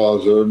Rockefeller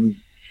Plaza, and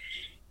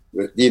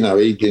you know,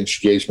 he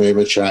introduced me, we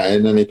were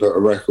chatting, and he put a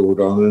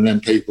record on, and then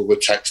people were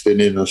texting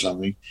in or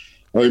something.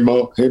 Hey,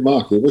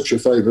 Marky, what's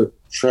your favourite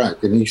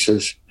track? And he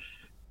said,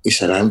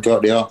 I haven't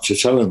got the art to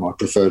tell him I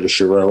prefer the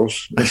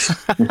Shirelles.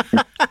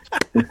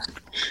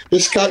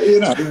 This guy,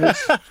 you know.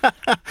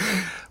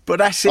 But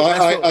that's it.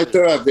 I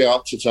do have the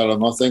art to tell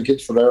them. I think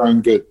it's for their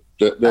own good.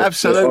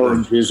 Absolutely. The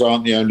oranges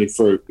aren't the only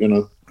fruit, you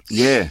know.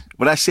 Yeah,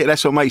 well, that's it.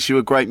 That's what makes you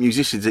a great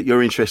musician, that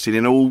you're interested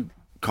in all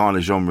kind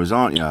of genres,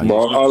 aren't you?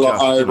 Well, I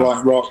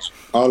like rock.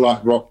 I like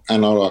rock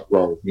and I like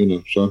roll, you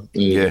know. So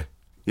yeah.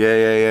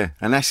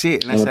 And that's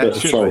it. And that's how it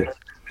should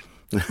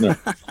be. Yeah.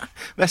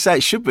 That's how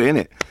it should be, isn't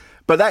it?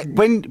 But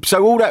when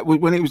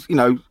it was, you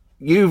know,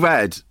 you've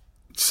had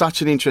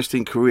such an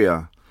interesting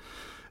career.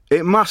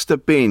 It must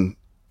have been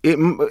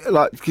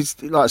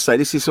because like I say,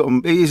 it is a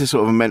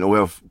sort of a mental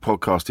health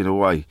podcast in a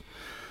way.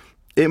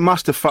 It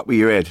must have fucked with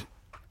your head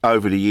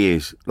over the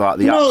years, like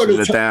the ups and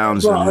the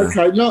downs.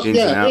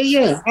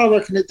 Yeah, I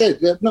reckon it did.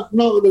 Yeah, not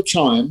at the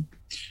time,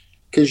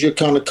 because you're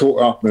kind of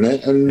caught up in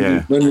it. And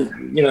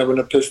when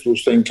the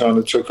Pistols thing kind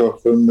of took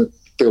off and the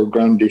Bill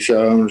Grundy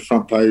show on the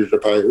front page of the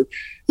paper,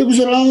 it was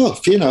a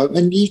laugh, you know.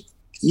 And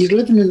you're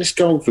living in this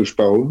goldfish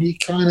bowl, and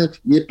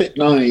you're a bit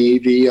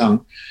naive, you're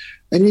young,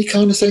 and you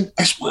kind of think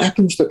that's what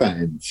happens to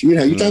bands. You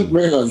know, you don't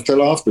realise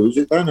until afterwards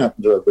it don't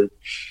happen to every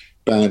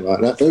band like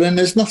that, but then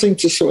there's nothing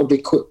to sort of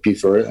equip you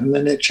for it, and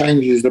then it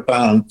changes the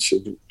balance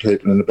of the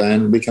people in the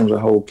band and becomes a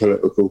whole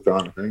political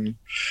kind of thing.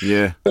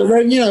 Yeah. But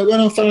then, you know, when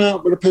I fell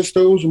out with the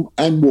Pistols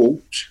and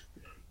walked,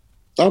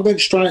 I went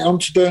straight on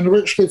to doing the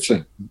Rich Kids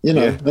thing, you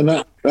know, and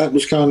that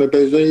was kind of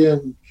busy,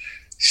 and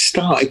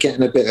started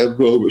getting a bit of,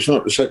 well, it's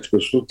not the Sex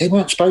Pistols. It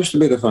wasn't supposed to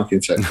be the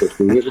fucking Sex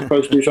Pistols. It was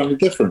supposed to be something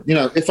different. You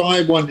know, if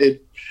I wanted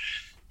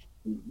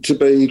to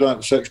be like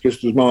the Sex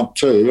Pistols Mark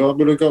II, I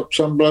would have got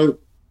some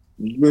bloke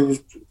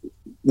with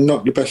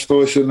not the best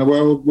voice in the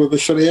world with a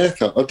silly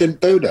haircut. I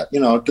didn't do that. You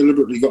know, I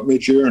deliberately got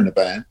Midge in the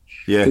band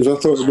because I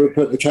thought it would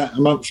put the cat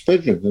amongst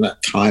pigeons, and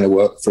that kind of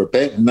worked for a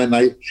bit. And then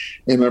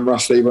him and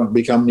Rusty went to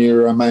become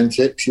New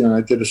Romantics. You know,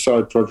 they did a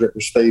side project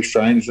with Steve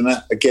Strange, and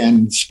that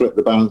again split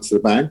the balance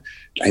of the band.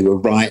 They were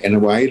right in a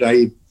way.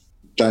 They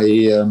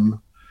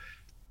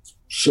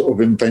sort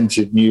of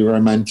invented New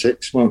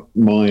Romantics, not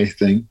my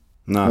thing.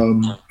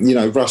 No. You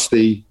know,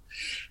 Rusty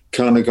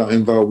kind of got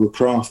involved with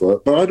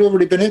Kraftwerk, but I'd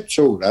already been hip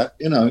to all that,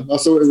 you know. I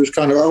thought it was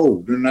kind of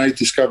old, and they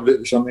discovered it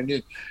was something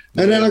new.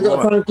 And then I got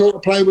a phone call to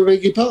play with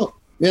Iggy Pop,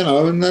 you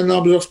know, and then I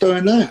was off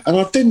doing that. And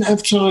I didn't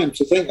have time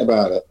to think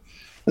about it.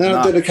 And then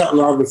I did a couple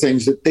of other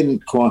things that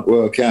didn't quite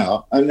work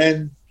out, and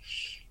then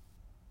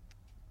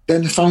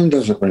the phone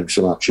doesn't ring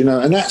so much, you know,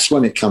 and that's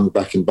when it comes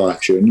back and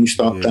bites you, and you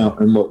start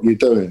doubting what you're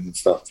doing and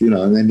stuff, you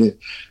know, and then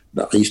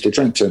I used to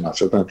drink too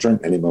much. I don't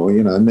drink anymore,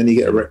 you know, and then you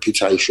get a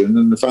reputation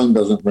and the phone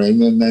doesn't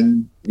ring, and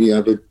then you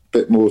have a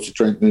bit more to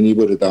drink than you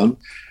would have done.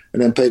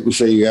 And then people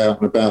see you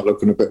out and about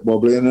looking a bit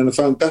wobbly, and then the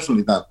phone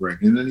definitely don't ring.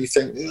 And then you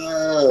think, you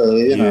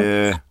know.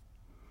 Yeah.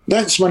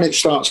 That's when it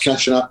starts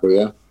catching up with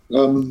you.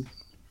 And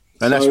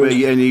that's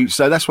where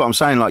so that's what I'm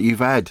saying, like you've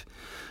had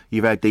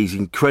these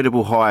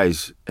incredible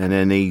highs and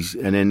then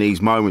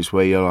these moments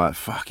where you're like,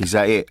 fuck, is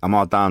that it? Am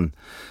I done?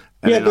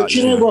 And but like,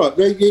 you know what?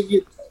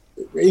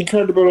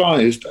 Incredible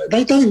highs,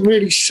 they don't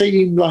really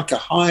seem like a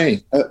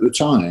high at the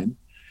time.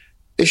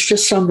 It's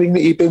just something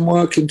that you've been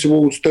working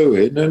towards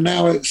doing, and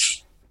now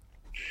it's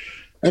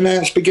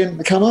beginning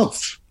to come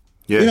off.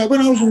 Yeah. You know,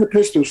 when I was in the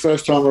Pistols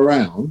first time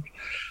around,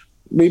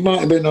 we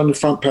might have been on the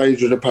front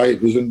page of the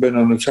papers and been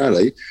on the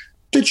telly,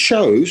 did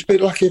shows,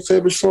 but like if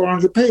there was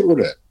 400 people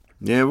there.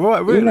 Yeah, right,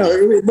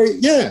 really?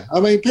 Yeah. I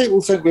mean, people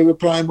think we were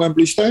playing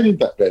Wembley Stadium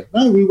back then.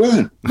 No, we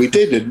weren't. We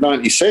did in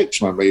 96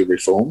 when we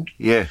reformed.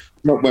 Yeah.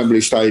 Not Wembley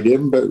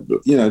Stadium, but,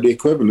 the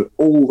equivalent,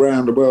 all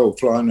around the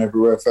world, flying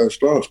everywhere first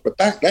class. But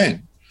back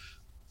then,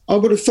 I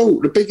would have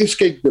thought the biggest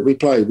gig that we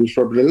played was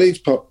probably the Leeds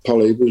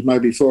Poly, was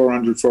maybe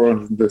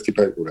 450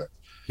 people there.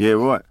 Yeah,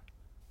 right.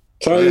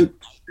 So,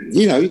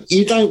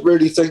 you don't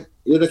really think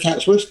you're the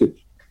Cat's Whiskers.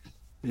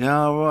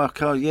 Yeah,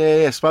 right.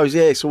 I suppose,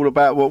 it's all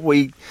about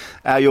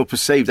how you're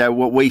perceived,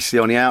 what we see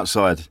on the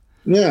outside.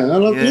 Yeah, and I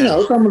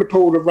don't want to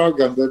pull the rug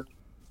under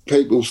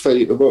people's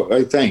feet of what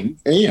they think.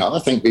 And, I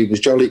think we were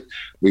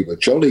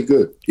jolly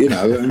good,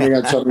 and we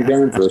had something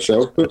going for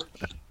ourselves. But,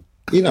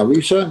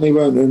 we certainly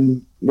weren't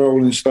in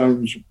Rolling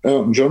Stones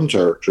Elton John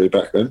territory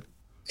back then.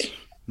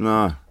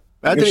 No.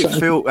 How did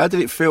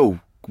it feel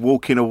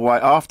walking away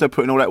after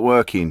putting all that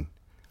work in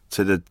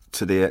to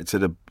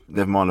the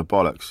never mind the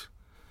bollocks?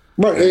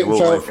 Well,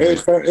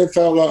 it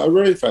felt like a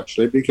relief,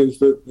 actually, because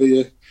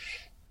the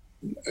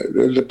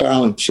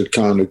balance had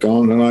kind of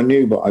gone, and I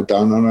knew what I'd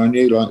done, and I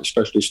knew,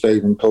 especially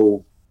Steve and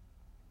Paul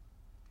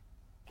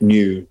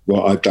knew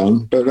what I'd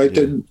done, but they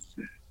didn't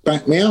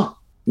back me up,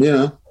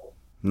 No.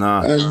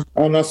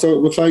 And I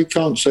thought, if they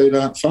can't see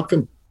that, fuck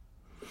them.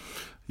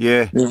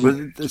 Yeah,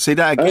 but see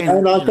that again.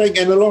 And I think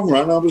in the long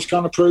run, I was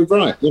kind of proved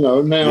right,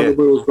 and now the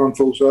wheel's gone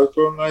full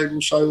circle, and they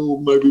will say,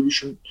 maybe we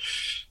shouldn't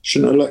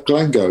have let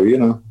Glenn go,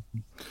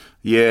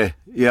 Yeah,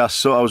 I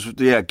saw. I was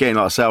again,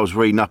 like I say, I was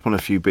reading up on a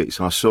few bits,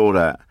 and I saw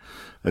that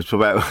it's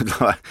about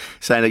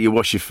saying that you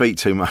wash your feet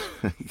too much,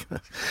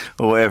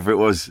 or whatever it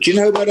was. Do you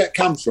know where that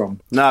comes from?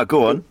 No,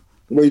 go on.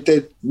 We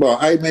did. Well,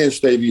 me and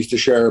Steve used to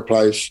share a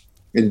place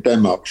in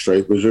Denmark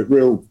Street. It was a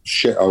real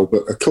shithole,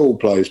 but a cool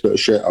place, but a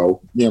shithole.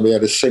 We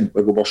had a sink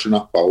with a washing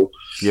up bowl.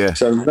 Yeah.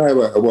 So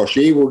nowhere to wash.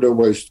 He would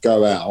always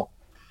go out.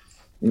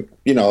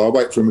 I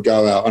wait for him to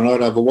go out, and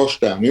I'd have a wash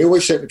down. He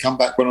always said to come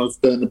back when I was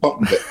doing the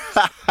bottom bit.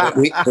 But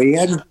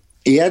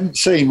he hadn't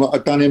seen what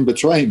I'd done in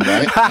between,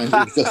 right? And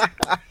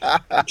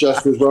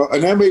just as well.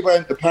 And then we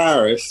went to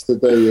Paris to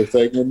do the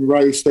thing, and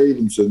Ray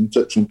Stevenson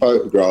took some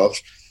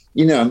photographs.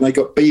 And they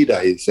got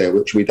bidets there,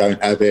 which we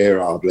don't have here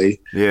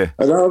hardly. Yeah.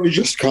 And I was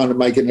just kind of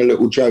making a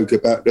little joke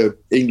about the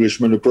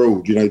Englishman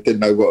abroad. Didn't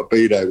know what a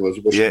bidet was.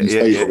 Washing his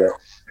feet with it.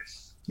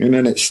 And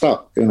then it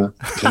stuck.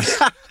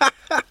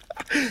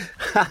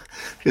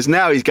 Because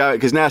now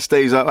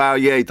Steve's like, well,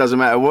 it doesn't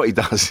matter what he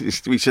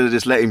does. We should have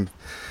just let him.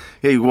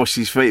 He wash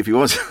his feet if he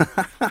wants.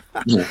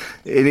 Yeah.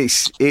 And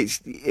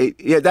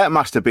that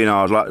must have been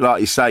hard,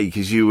 like you say,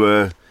 because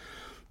you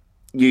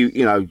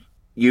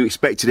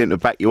expected him to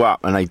back you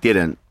up and they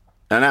didn't,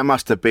 and that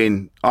must have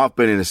been. I've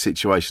been in a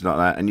situation like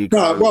that, and you.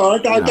 No, well, I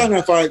don't know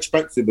if I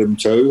expected them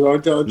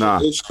to. No.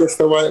 It's just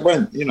the way it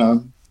went,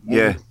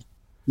 Yeah.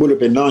 Would have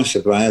been nice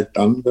if they had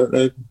done, but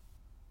they're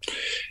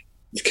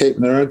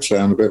keeping their heads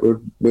down a bit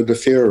with the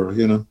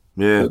Fuhrer,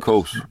 Yeah, of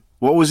course.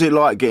 What was it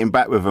like getting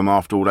back with them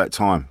after all that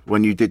time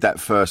when you did that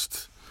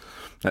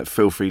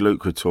filthy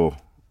Lucre tour?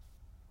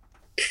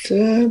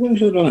 What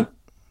was it like?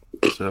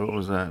 So what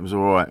was that? It was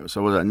all right.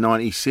 So was that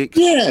 96?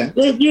 Yeah,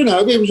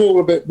 it was all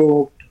a bit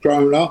more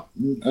grown up,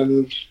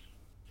 and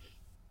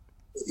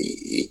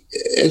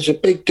there's a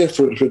big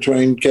difference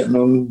between getting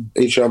on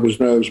each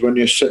other's nerves when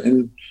you're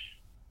sitting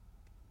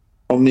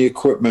on the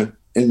equipment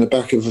in the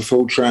back of a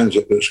full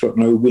transit that's got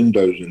no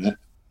windows in it.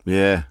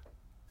 Yeah.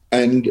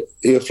 And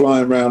you're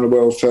flying around the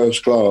world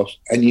first class,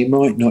 and you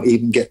might not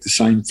even get the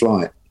same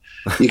flight.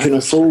 You can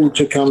afford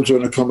to come to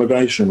an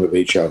accommodation with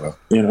each other,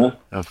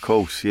 Of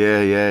course,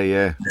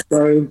 yeah.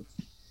 So,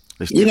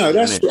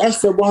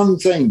 that's the one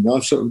thing I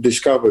sort of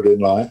discovered in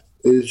life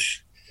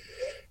is,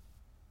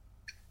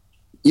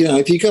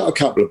 if you got a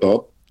couple of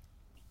bob,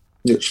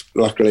 which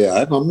luckily I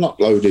have, I'm not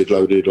loaded,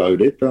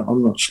 but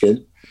I'm not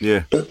skint.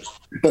 Yeah. But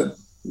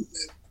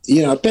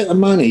a bit of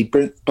money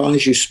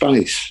buys you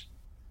space.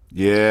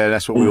 Yeah,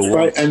 that's what we all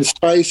want. And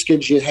space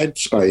gives you head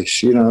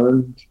space,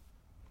 and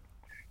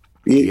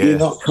you're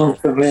not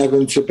constantly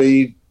having to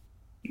be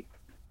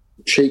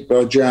cheek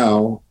by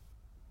jowl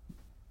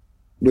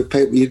with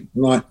people you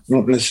might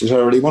not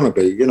necessarily want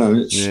to be,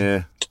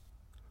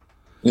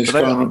 It's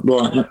kind of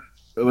like...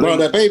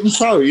 But even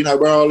so,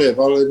 where I live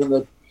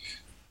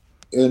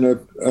in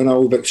an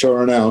old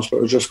Victorian house,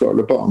 but I've just got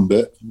the bottom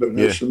bit, but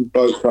there's some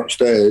blokes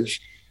upstairs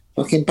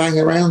fucking bang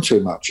around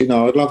too much.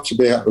 I'd love to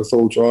be able to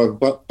afford to either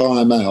buy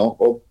them out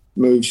or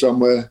move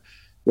somewhere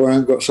where I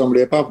haven't got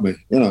somebody above me,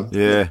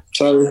 Yeah.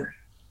 So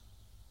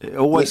it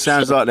always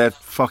sounds like they're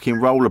fucking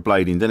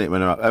rollerblading, doesn't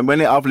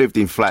it? I've lived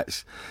in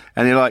flats,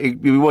 and you're like, you'll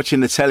be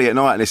watching the telly at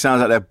night, and it sounds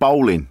like they're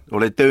bowling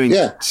or they're doing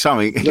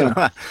something,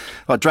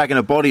 like dragging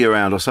a body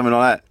around or something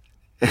like that.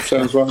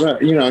 Sounds like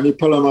that, and you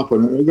pull them up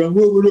and they go,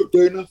 well, we're not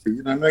doing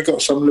nothing, and they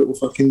got some little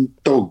fucking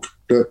dog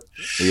that,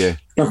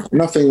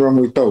 nothing wrong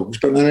with dogs,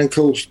 but then of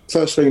course,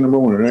 first thing in the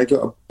morning, they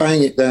got to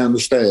bang it down the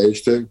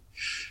stairs to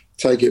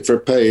take it for a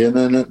pee, and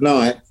then at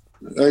night,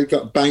 they got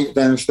to bang it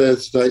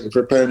downstairs to take it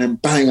for a pee, and then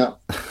bang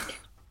up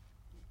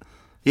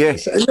Yeah.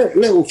 It's a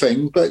little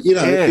thing, but, you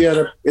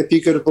know, if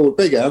you could afford a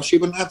big house, you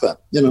wouldn't have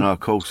that, you know. No, of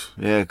course.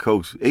 Yeah, of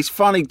course. It's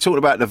funny talking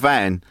about the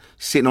van,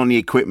 sitting on the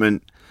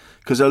equipment,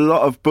 because a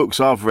lot of books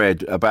I've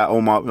read about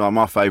all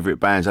my favourite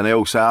bands, and they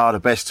all say, the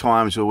best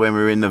times were when we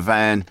were in the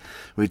van,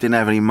 we didn't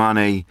have any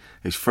money,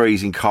 it's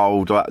freezing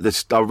cold. I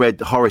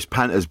read Horace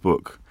Panter's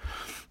book,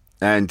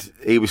 and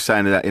he was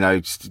saying that, you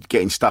know,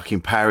 getting stuck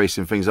in Paris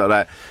and things like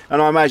that.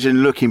 And I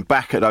imagine looking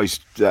back at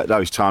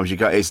those times, you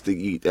go, it's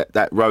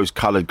that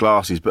rose-coloured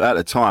glasses. But at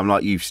the time,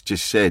 like you've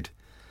just said,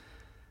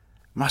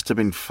 must have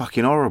been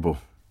fucking horrible,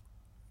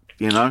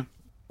 you know?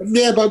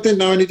 Yeah, but I didn't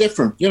know any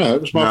different. You know,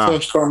 it was my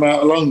first time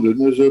out of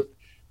London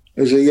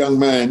as a young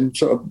man,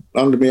 sort of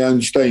under my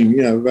own steam,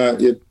 you know,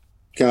 about you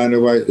going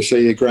away to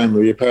see your grandma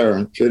or your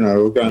parents, you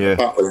know, or going to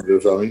Butlins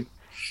or something.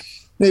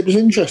 It was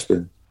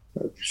interesting.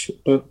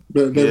 But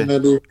then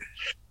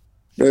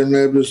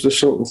there was the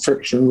sort of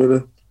friction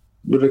with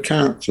the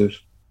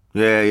characters.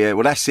 Yeah.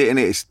 Well, that's it,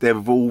 innit? They're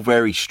all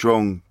very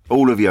strong,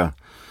 all of you.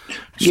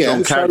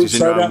 Strong characters in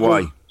their own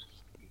way.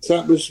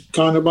 That was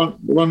kind of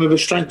one of the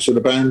strengths of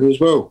the band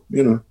as well,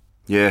 you know.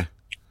 Yeah.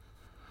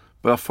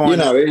 But I find... You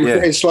know,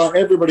 it's like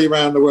everybody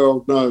around the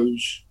world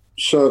knows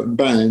certain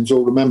bands,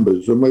 all the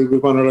members, and we were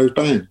one of those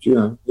bands, you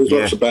know. There's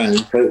lots of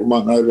bands. People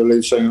might know the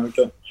lead singer.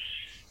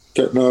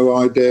 Get no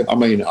idea. I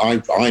mean,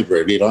 I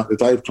really like the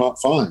Dave Clark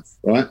Five,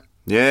 right?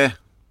 Yeah.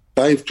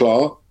 Dave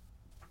Clark,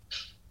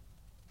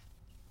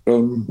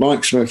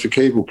 Mike Smith, the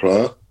keyboard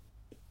player.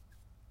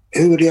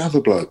 Who are the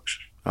other blokes?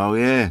 Oh,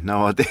 yeah.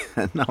 No idea.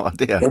 No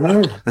idea. I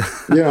know.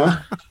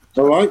 Yeah.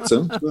 I liked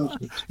them.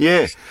 But...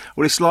 Yeah.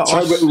 Well, it's like...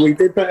 we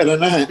did better than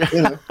that,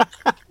 you know.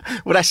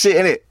 Well, that's it,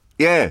 innit?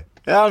 Yeah.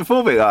 I haven't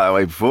thought of it that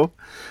way before.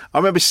 I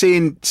remember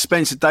seeing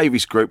Spencer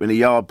Davis Group in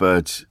the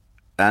Yardbirds,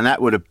 and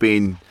that would have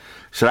been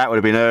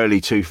early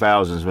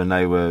 2000s when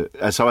they were...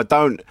 So I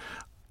don't...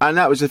 And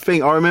that was the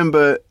thing. I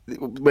remember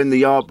when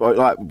the Yardbirds...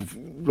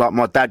 Like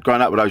my dad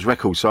growing up with those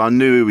records, so I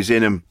knew he was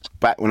in them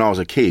back when I was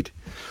a kid.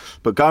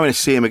 But going to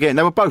see him again,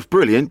 they were both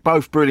brilliant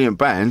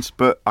bands,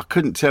 but I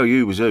couldn't tell you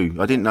who was who.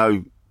 I didn't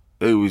know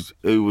who was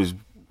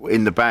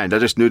in the band. I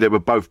just knew they were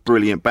both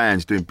brilliant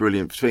bands doing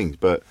brilliant things.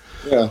 But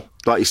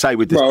like you say,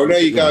 with this, well, there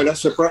you go.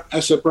 That's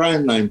a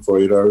brand name for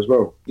you though as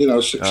well. You know,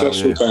 a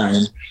successful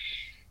band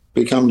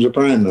becomes a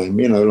brand name.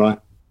 You know, like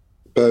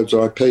Bird's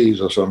Eye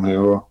Peas or something,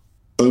 or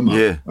Omo.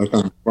 Yeah, I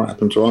don't know what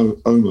happened to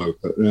Omo,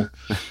 but yeah.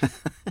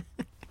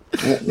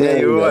 Yeah,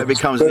 you're right. It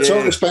becomes. But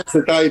talking to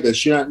Spencer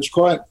Davis, you know,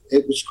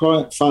 it was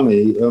quite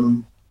funny.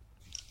 I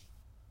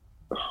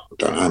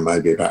don't know,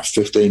 maybe about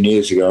 15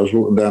 years ago, I was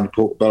walking down the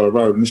Portobello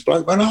Road, and this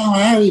bloke went, "Oh,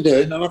 how are you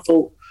doing?" And I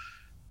thought,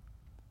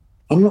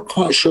 I'm not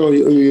quite sure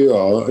who you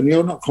are, and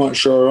you're not quite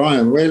sure who I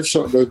am. We're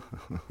sort of,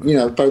 you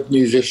know, both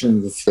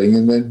musicians of the thing,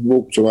 and then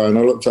walked away, and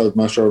I looked over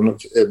my shoulder and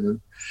looked at him,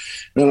 and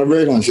then I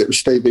realised it was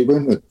Stevie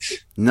Winwood.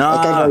 No,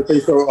 I don't know if he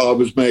thought I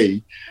was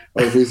me,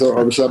 or if he thought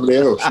I was somebody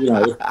else, you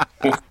know.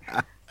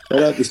 So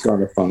that was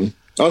kind of funny.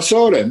 I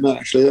saw them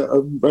actually at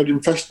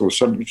Reading Festival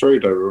 '73.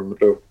 They were on the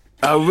bill.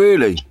 Oh,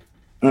 really?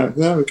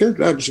 No, good.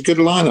 That was a good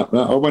lineup.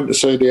 I went to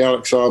see the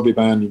Alex Harvey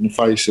Band in the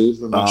Faces,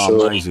 and I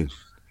saw amazing.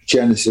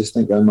 Genesis.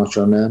 Didn't go much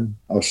on them.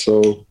 I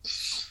saw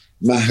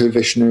Mahu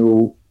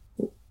Vishnu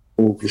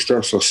Orchestra.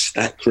 I saw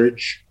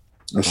Stackridge.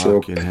 I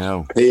saw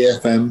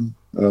PFM.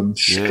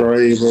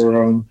 Stray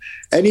were on.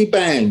 Any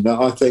band that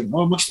I think,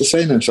 I must have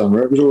seen them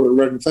somewhere. It was all at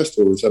Reading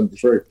Festival in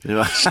 '73.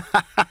 Yeah.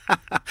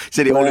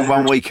 Did it all in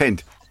one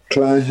weekend?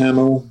 Clay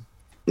Hamill.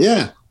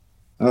 Yeah.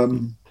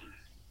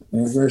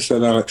 Where's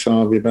that Alex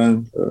Harvey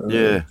Band?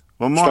 Yeah.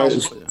 Well,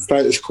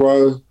 Status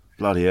Quo.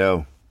 Bloody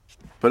hell.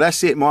 But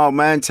that's it. My old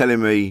man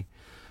telling me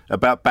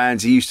about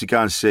bands he used to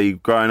go and see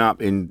growing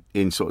up in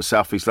sort of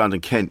South East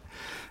London, Kent.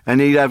 And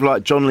he'd have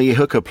like John Lee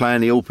Hooker playing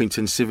the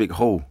Orpington Civic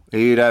Hall.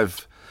 He'd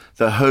have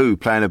The Who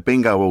playing a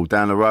bingo hall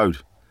down the road.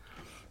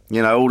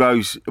 You know, all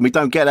those... And we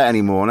don't get that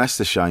anymore, and that's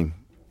the shame.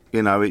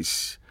 You know,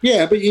 it's...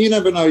 Yeah, but you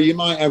never know. You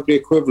might have the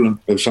equivalent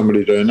of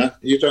somebody doing that.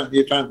 You don't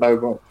know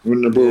what...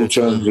 When the world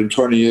turns in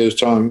 20 years'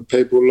 time,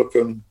 people look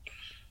and...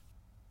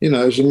 You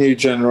know, it's a new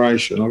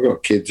generation. I've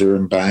got kids who are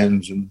in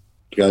bands and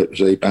go to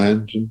see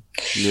bands, and...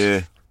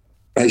 Yeah.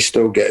 They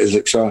still get as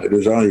excited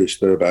as I used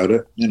to about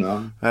it, you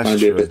know. That's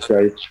maybe true.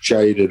 A bit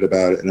shaded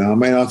about it now. I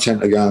mean, I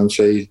tend to go and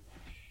see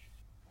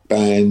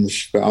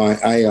bands that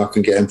I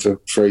can get them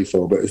for free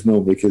for, but it's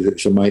normally because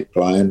it's a mate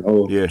playing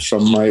or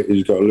some mate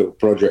who's got a little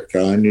project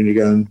going, and you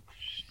go and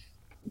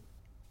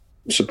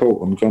support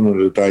them. Gone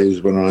are the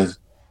days when I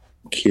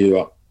queue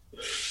up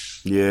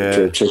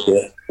to a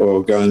ticket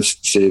or go and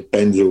see if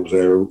Denzel's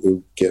there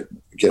who get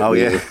oh,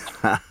 yeah.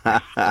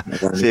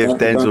 See if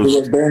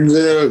Denzel's...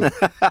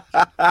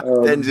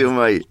 Denzel,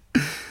 mate.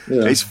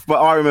 Yeah.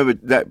 But I remember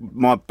that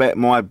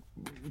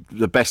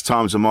the best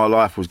times of my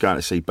life was going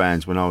to see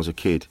bands when I was a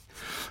kid.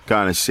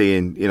 Going and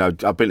seeing, you know,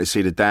 I've been to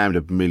see The Damned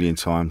a million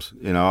times.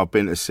 You know, I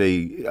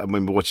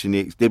remember watching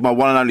did my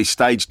one and only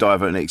stage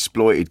dive at an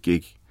Exploited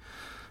gig.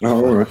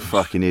 Oh, all right.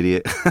 Fucking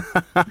idiot.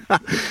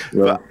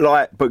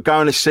 But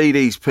going to see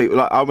these people,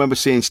 like I remember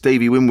seeing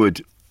Stevie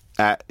Winwood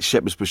at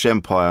Shepherd's Bush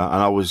Empire,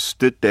 and I was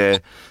stood there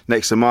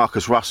next to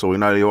Marcus Russell,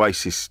 the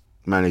Oasis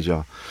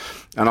manager,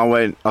 and I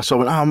went,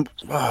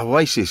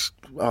 Oasis,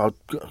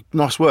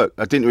 nice work.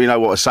 I didn't really know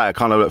what to say. I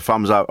kind of looked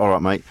thumbs up, all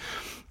right, mate.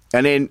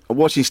 And then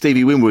watching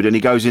Stevie Winwood, and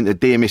he goes into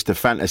Dear Mr.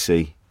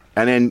 Fantasy,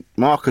 and then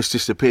Marcus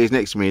just appears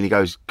next to me, and he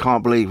goes,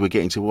 "Can't believe we're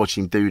getting to watch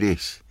him do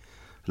this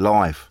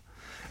live,"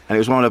 and it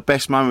was one of the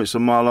best moments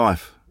of my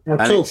life. Oh,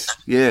 and cool.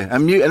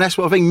 And that's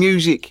what I think.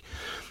 Music,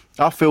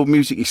 I feel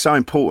music is so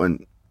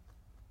important,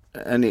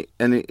 and it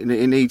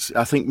needs.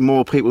 I think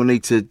more people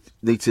need to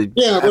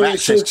have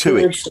access to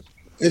it.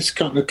 It's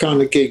kind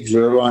of gigs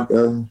are like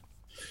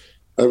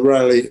a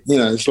rally.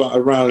 It's like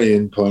a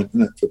rallying point,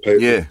 isn't it, for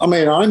people? Yeah. I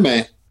mean, I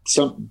met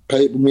some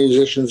people,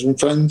 musicians and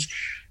friends,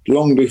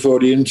 long before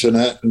the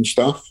internet and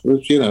stuff. Was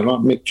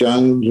like Mick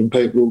Jones and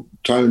people,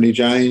 Tony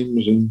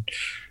James and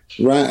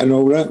Rat and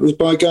all that, was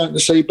by going to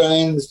see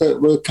bands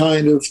that were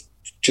kind of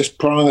just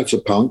prior to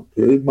punk.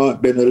 It might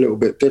have been a little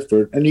bit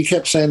different, and you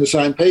kept saying the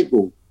same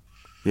people.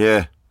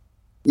 Yeah.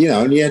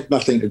 And you had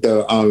nothing to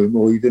do at home,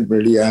 or you didn't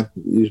really have,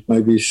 you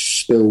maybe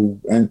still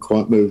hadn't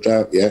quite moved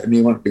out yet, and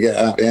you wanted to get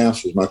out of the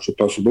house as much as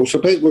possible. So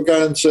people would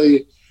go and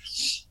see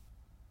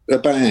a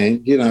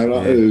band,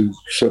 who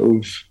sort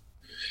of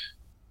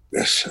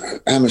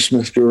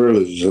Hammersmith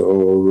Gorillas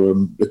or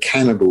the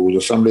Cannibals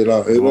or somebody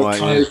like that, who were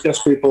kind of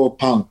just before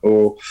punk,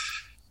 or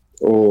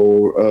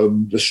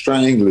the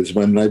Stranglers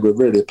when they were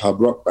really a pub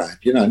rock band,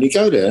 and you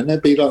go there and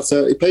there'd be like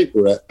 30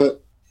 people there,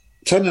 but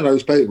 10 of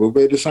those people would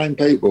be the same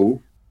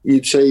people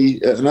you'd see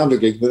at another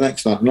gig the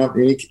next night,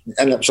 and you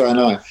end up saying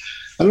hi.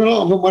 And a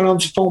lot of them went on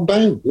to form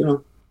bands,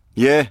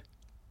 Yeah.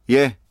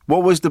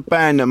 What was the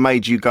band that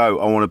made you go,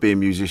 I want to be a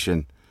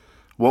musician?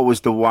 What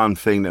was the one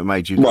thing that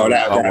made you go,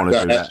 I want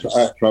to do that?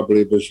 That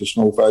probably was the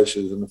Small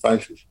Faces and the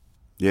Faces.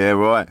 Yeah,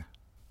 right.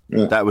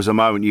 Yeah. That was a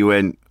moment you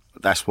went,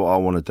 that's what I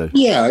want to do.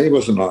 Yeah, it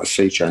wasn't like a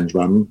sea change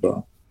moment,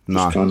 but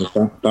just kind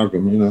of dug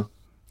them,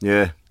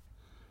 Yeah.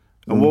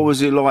 And what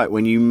was it like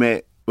when you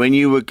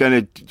were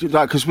going to,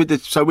 because with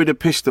the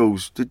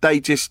Pistols,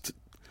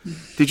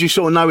 did you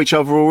sort of know each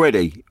other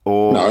already?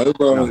 Or no,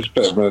 it's a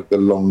bit of the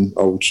long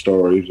old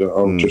stories that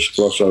I'll just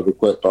gloss over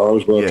quick. But I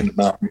was working at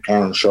Malcolm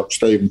McLaren's shop.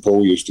 Stephen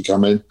Paul used to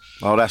come in.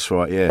 Oh, that's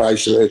right, yeah.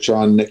 Basically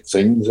try and nick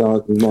things.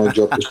 My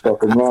job was stop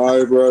them. I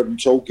overheard them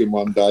talking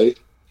one day,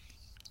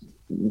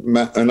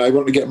 and they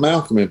wanted to get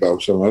Malcolm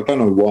involved somewhere. I don't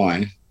know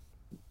why.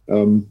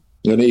 And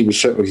he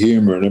was sort of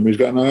humouring him. He was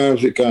going,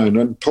 how's it going?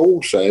 And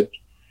Paul said,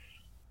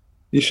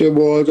 he said,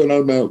 well, I don't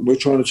know, Malcolm, we're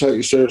trying to take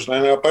you seriously,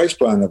 and our bass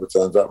player never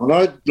turns up. And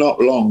I'd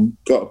not long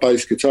got a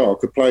bass guitar.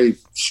 I could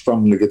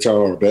strum the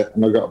guitar a bit,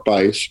 and I got a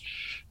bass,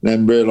 and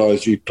then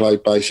realised you play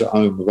bass at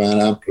home without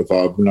an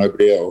amplifier with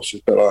nobody else.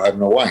 It's a bit like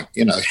having a wank,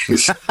 you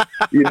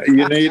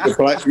need to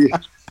play.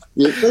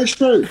 That's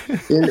true.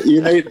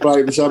 You need to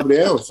play with somebody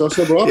else. I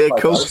said, well, I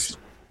play bass.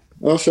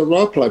 I said,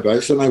 well, I play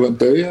bass. And they went,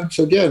 do you? I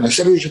said, yeah. And they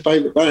said, who's your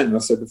favourite band? And I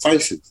said, the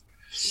Faces.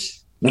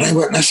 And they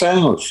went, that's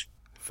ours.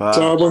 So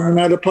I wanted to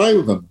know how to play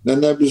with them. Then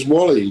there was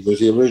Wally, who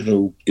was the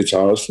original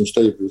guitarist, and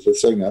Steve was the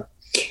singer.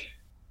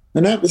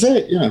 And that was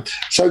it,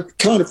 So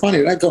kind of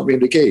funny, that got me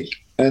the gig.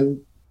 And,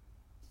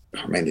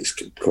 I mean, it's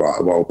quite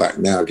a while back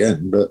now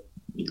again, but,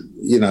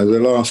 the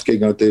last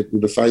gig I did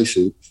with the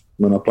Faces,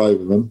 when I played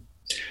with them,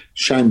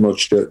 Shane Rod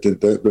Stewart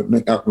did that, but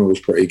Mick Hucknall was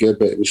pretty good,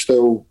 but it was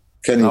still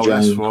Kenny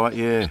Jones. That's right,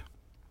 yeah.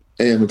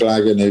 Ian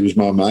McLagan, he was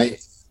my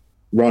mate,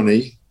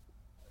 Ronnie,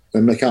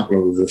 and Mick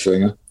Hucknall was the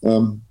singer.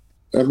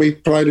 And we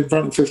played in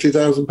front of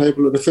 50,000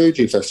 people at the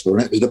Fuji Festival,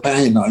 and it was the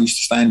band I used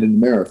to stand in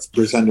the mirror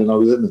pretending I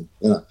was in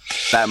them.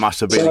 That must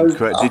have been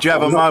incredible. Did you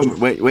have a moment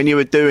when you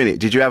were doing it?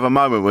 Did you have a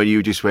moment when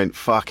you just went,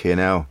 "Fucking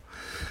hell"?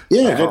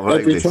 Yeah,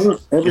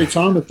 every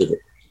time I did it.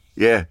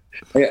 Yeah.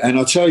 And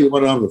I'll tell you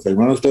one other thing.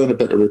 When I was doing a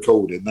bit of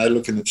recording, they were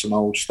looking at some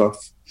old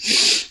stuff,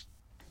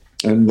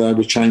 and they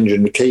were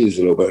changing the keys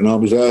a little bit. And I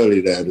was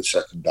early there the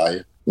second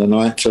day, and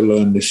I had to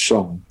learn this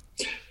song.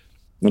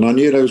 And I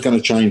knew they was going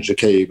to change the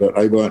key, but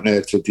they weren't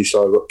there to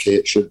decide what key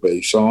it should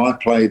be. So I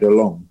played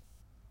along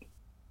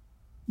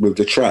with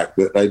the track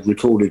that they'd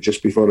recorded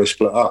just before they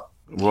split up.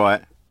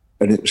 Right.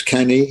 And it was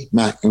Kenny,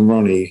 Mac and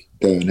Ronnie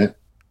doing it,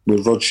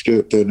 with Rod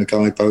Stewart doing the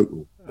guy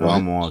vocal. Right? Oh,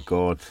 my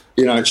God.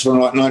 It's from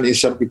like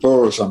 1974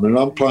 or something, and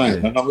I'm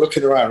playing, and I'm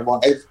looking around and I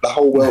want the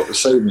whole world to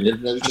see me,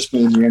 and it was just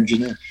me and the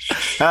engineer.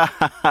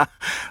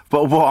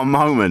 But what a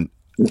moment.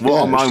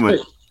 What a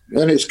moment.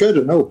 And it's good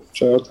and all.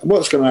 So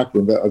what's going to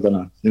happen with it, I don't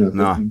know.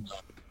 No.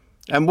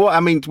 And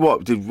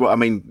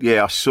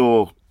I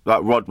saw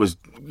like Rod was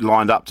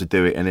lined up to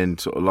do it, and then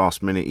sort of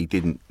last minute he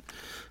didn't,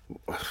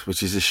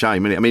 which is a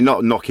shame, isn't it? I mean,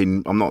 I'm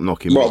not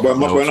knocking. Well,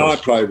 when I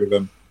played with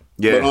them,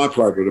 yeah.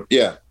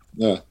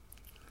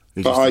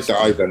 But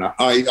I don't know.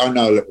 I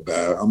know a little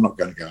bit. I'm not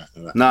going to go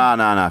into that. No,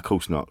 of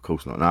course not.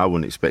 No, I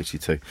wouldn't expect you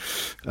to.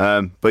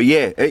 But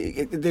yeah,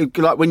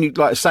 like when you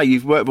say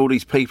you've worked with all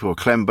these people,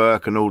 Clem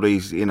Burke and all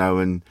these,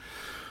 and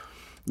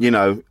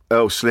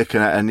Earl Slick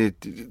and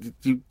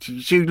did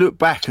you look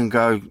back and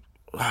go,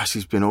 this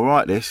has been all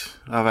right, this?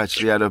 I've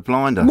actually had a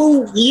blinder.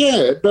 Well,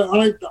 yeah, but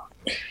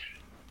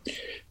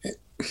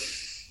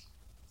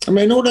I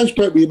mean, all those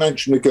people you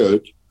mentioned are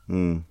good,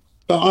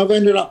 but I've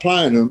ended up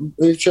playing them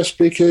just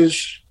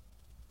because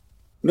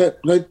they,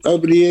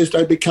 over the years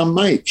they become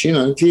mates, you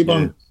know.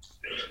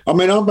 I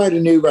mean, I've made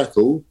a new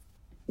record,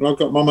 and I've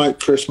got my mate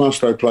Chris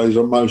Musto plays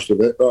on most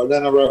of it, but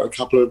then I wrote a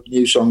couple of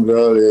new songs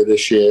earlier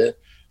this year.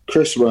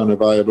 Chris weren't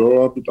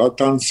available. I've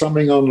done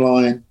something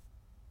online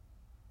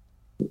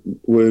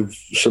with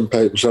some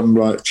people, some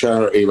like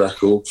charity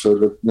record for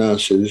the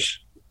nurses.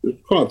 There's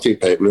quite a few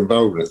people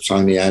involved in it.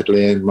 Tony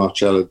Adley and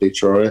Marcella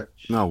Detroit.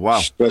 Oh,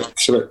 wow.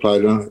 Select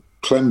played on it.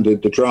 Clem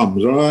did the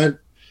drums. And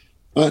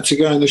I had to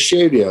go in the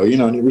studio, you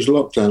know, and it was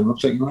lockdown. I'm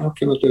thinking, well, how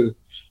can I do it?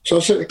 So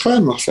I said to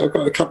Clem, I said, I've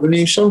got a couple of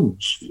new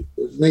songs.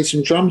 Need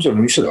some drums on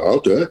them. He said,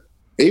 I'll do it.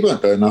 He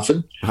won't do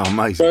nothing. Oh,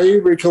 amazing. So he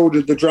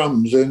recorded the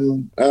drums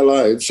in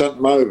LA and sent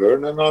them over,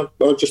 and then I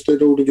just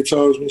did all the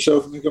guitars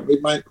myself, and they got me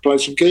mate to play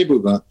some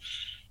keyboard with that.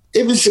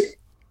 It was,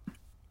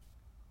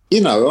 you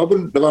know, I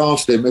wouldn't have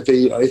asked him if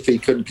he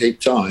couldn't keep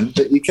time,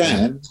 but he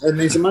can, and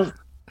he's a mate.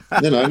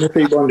 You know, and if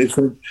he wanted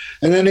some,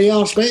 and then he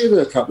asked me to do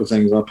a couple of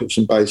things. I put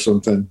some bass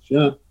on things.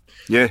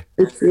 Yeah.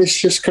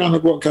 It's just kind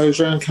of what goes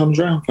round comes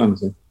round, kind of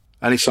thing.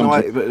 And it's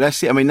like, but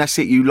that's it. I mean, that's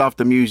it. You love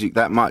the music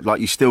that much,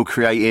 like you're still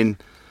creating.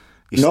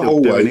 Not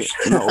always.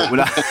 Some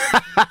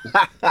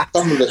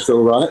of it's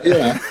all right,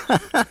 yeah.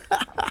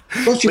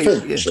 What do you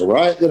think? It's all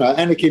right, you know.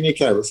 Anarchy in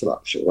UK, it's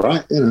all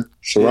right, you know.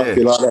 It's all right if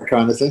you like that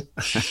kind of thing.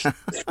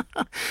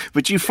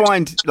 But do you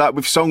find, like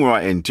with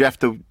songwriting, do you have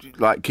to,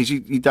 like, because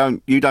you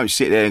don't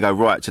sit there and go,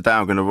 right, today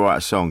I'm going to write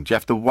a song. Do you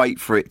have to wait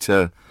for it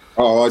to?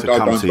 I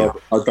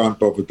don't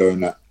bother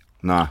doing that.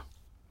 No.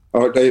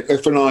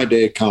 If an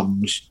idea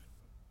comes,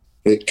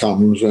 it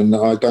comes, and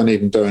I don't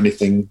even do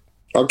anything.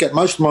 I get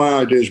most of my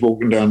ideas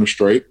walking down the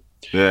street.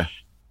 Yeah.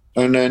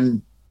 And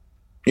then,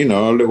 you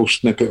know, a little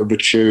snippet of a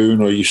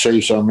tune, or you see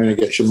something, it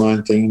gets your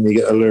mind thinking, you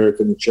get a lyric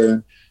in the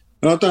tune.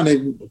 And I don't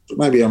even,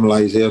 maybe I'm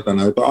lazy, I don't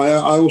know. But I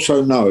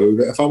also know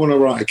that if I want to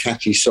write a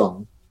catchy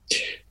song,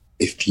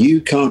 if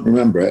you can't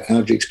remember it,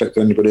 how do you expect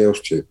anybody else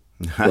to?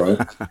 Right?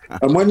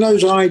 And when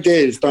those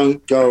ideas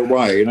don't go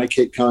away and they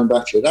keep coming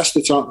back to you, that's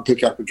the time to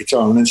pick up the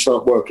guitar and then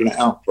start working it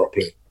out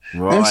properly.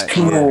 Right, that's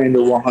kind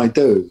of what I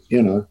do,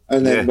 you know.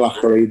 And then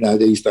luckily, you know,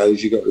 these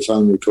days you've got this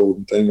home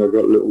recording thing. I've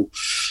got a little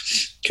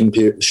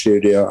computer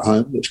studio at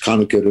home that's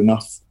kind of good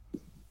enough.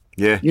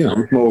 Yeah. You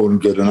know, more than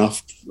good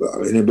enough.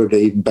 And it would be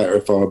even better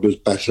if I was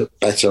better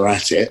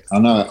at it. I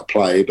know how to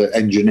play, but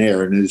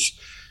engineering is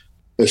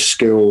a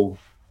skill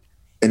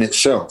in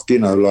itself, you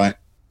know, like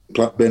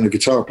being a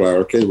guitar player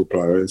or a keyboard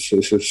player. It's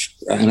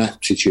just an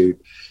aptitude.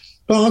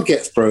 But I'll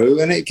get through,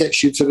 and it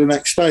gets you to the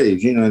next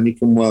stage, you know, and you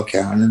can work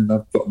out. And then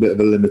I've got a bit of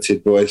a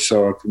limited voice,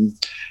 so I can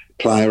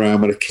play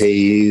around with the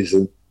keys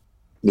and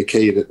the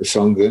key that the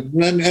song's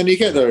in. And you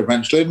get there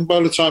eventually. And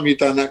by the time you've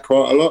done that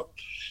quite a lot,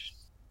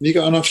 you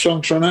got enough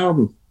songs for an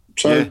album.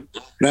 So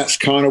that's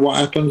kind of what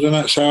happens, and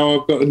that's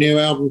how I've got a new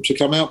album to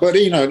come out. But,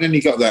 you know, then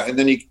you got that, and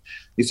then you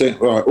think,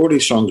 right, all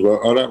these songs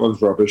work. Oh, that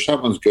one's rubbish.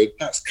 That one's good.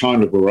 That's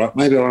kind of all right.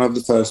 Maybe I'll have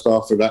the first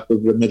half of that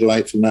with the middle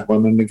eight from that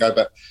one, and then go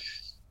back.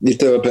 You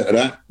do a bit of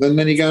that, and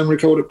then you go and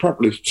record it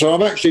properly. So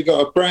I've actually got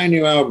a brand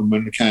new album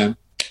in the can.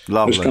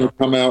 Lovely. It's going to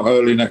come out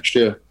early next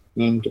year.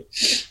 And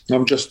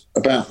I'm just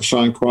about to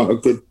sign quite a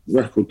good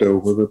record deal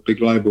with a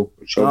big label.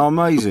 Which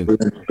amazing. Will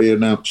be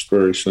announced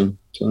very soon.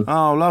 So.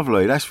 Oh,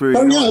 lovely. That's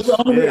really nice. Yeah,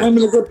 I'm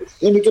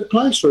in a good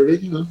place, really.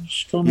 You know,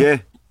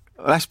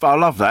 I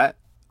love that.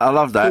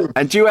 Yeah.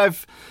 And do you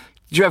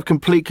have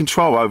complete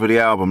control over the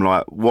album,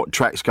 like what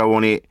tracks go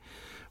on it?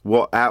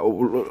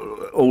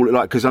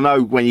 Because I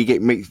know when you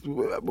get mixed,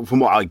 from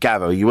what I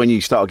gather, when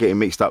you start getting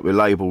mixed up with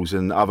labels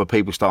and other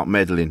people start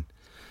meddling,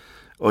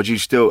 or are you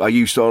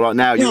sort of like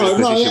now you're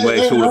in a position where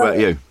it's all about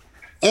you?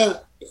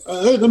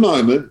 At the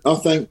moment, I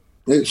think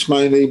it's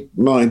mainly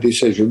my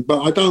decision,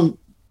 but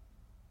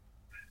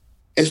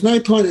there's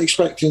no point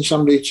expecting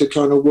somebody to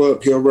kind of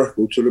work your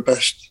record to the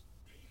best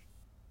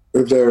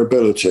of their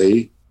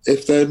ability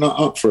if they're not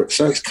up for it.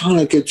 So it's kind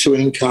of good to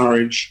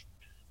encourage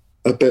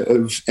a bit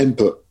of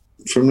input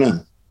from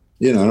them.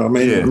 You know, I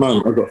mean, at the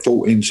moment I've got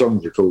 14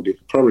 songs recorded.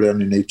 Probably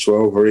only need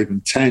 12 or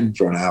even 10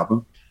 for an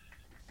album.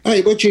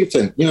 Hey, what do you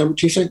think? You know, what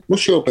do you think?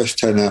 What's your best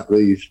 10 out of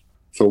these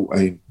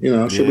 14? You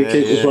know, should we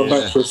keep this one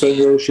back for a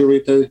single, or should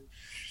we do?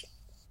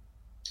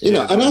 You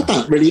know, and I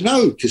don't really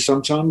know, because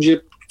sometimes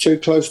you're too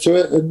close to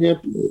it and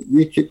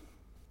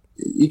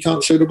you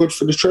can't see the wood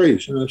for the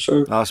trees. You know,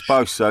 so I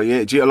suppose so.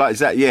 Yeah. Do you like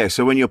that? Yeah.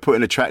 So when you're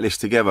putting a track list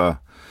together,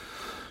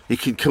 you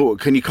can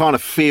you kind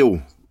of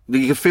feel.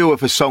 You can feel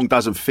if a song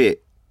doesn't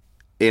fit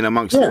in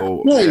amongst it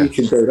all. Yeah, you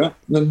can do that.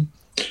 And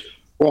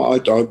I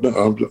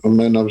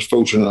was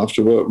fortunate enough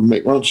to work with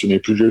Mick Ronson, he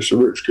produced the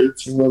Rich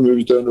Kids, and when we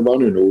was doing the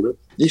running order,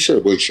 he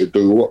said, we should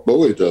do what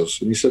Bowie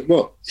does. And he said,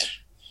 what?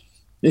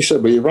 He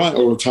said, well, you write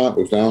all the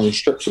titles down on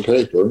strips of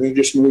paper and you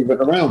just move it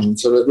around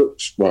until it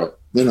looks right,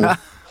 you know.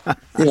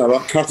 You know,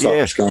 like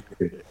cut-ups kind of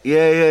thing.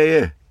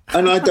 Yeah.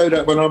 And I do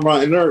that when I'm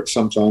writing lyrics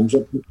sometimes.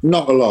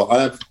 Not a lot.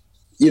 I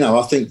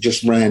think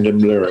just random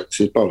lyrics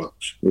is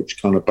bollocks,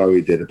 which kind of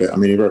Bowie did a bit. I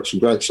mean, he wrote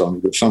some great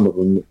songs, but some of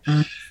them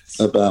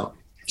about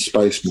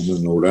Spaceman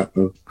and all that.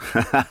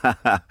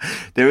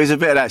 There is a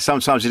bit of that.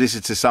 Sometimes you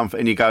listen to something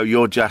and you go,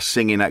 you're just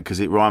singing that because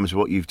it rhymes with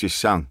what you've just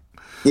sung.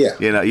 Yeah.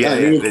 You know,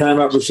 You came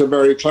up with some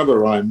very clever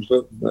rhymes,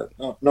 but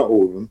not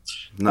all of them.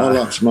 No. I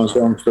like my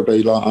songs to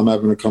be like I'm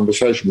having a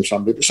conversation with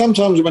somebody. But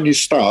sometimes when you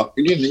start,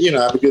 you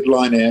know, have a good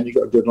line there and you've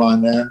got a good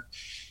line there.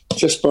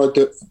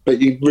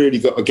 But you really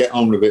got to get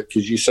on with it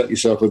because you set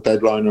yourself a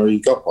deadline or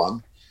you got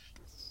one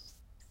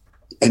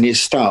and you're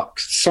stuck.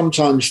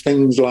 Sometimes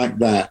things like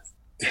that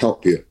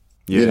help you,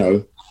 you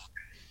know,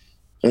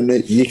 and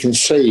you can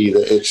see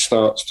that it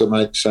starts to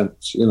make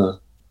sense, you know.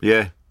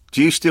 Yeah.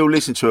 Do you still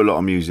listen to a lot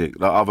of music,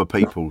 like other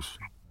people's?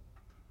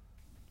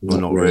 Or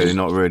not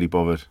really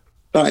bothered?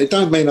 But it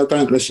don't mean I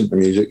don't listen to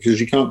music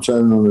because you can't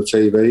turn on the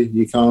TV,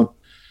 you can't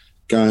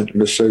go into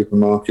the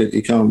supermarket,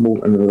 you can't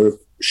walk into a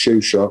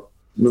shoe shop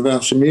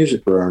without some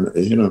music around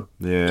it, you know.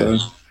 Yeah. So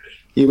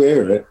you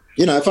hear it.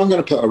 You know, if I'm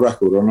going to put a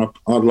record on,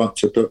 I'd like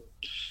to put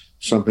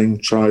something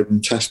tried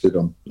and tested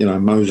on. You know,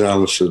 Mose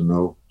Allison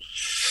or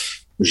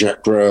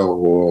Jacques Brel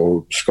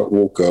or Scott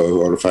Walker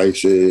or The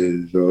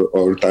Faces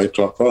or Dave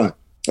Clark Five.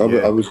 I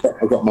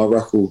got my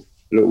record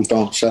little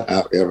dance set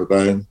out the other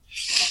day and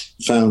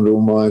found all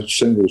my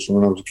singles from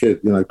when I was a kid.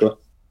 You know, Glad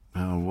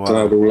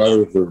All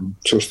Over them,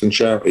 Twist and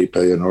Shout EP,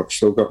 and I've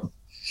still got them.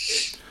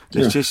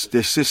 There's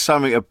just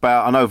something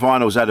about. I know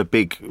vinyl's had a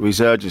big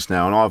resurgence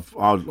now, and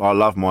I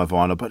love my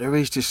vinyl, but there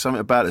is just something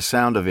about the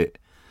sound of it.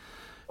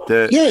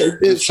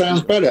 It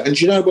sounds better. And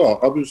you know what?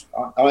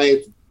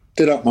 I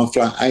did up my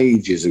flat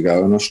ages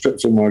ago, and I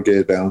stripped all my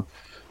gear down.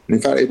 And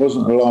in fact, it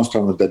wasn't the last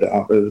time I did it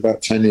up. It was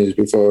about 10 years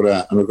before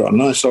that, and I've got a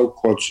nice old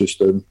quad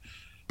system.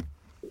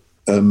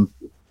 You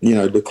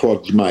know, the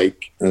quads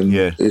make, and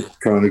it's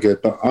kind of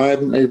good. But I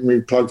haven't even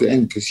really plugged it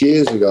in because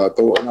years ago I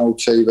bought an old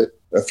TV.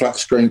 A flat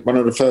screen, one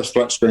of the first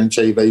flat screen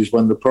TVs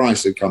when the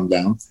price had come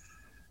down,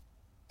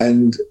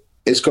 and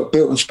it's got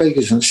built-in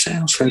speakers and it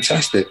sounds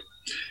fantastic.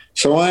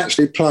 So I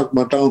actually plugged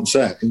my dance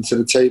set into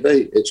the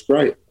TV. It's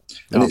great,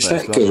 and it's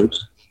that good.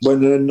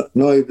 When the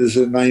neighbours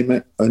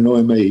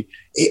annoy me,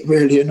 it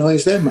really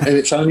annoys them, and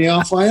it's only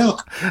halfway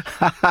up.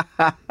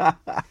 Our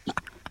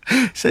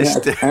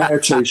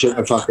T-shirt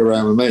to fuck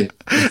around with me.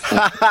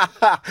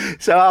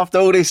 So after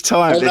all this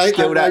time, they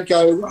go,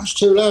 "That's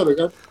too loud." I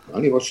go,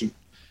 "Only watching."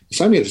 It's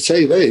only the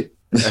TV.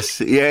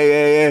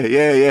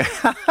 Yeah.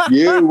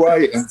 You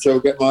wait until I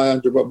get my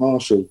 100-watt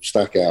Marshall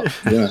stack out.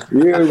 Yeah.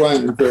 You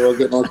wait until I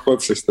get my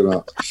quad system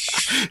up.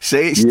 See,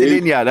 it's still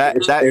in you.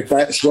 If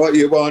that's what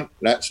you want,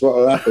 that's what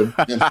will happen.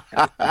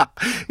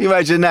 You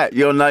imagine that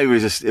your neighbour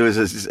was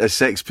a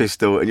Sex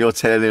Pistol, and you're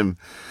telling him,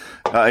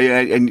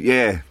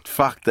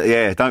 fuck that.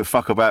 Yeah, don't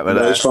fuck about with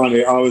that. It's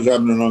funny. I was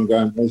having an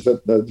ongoing. There's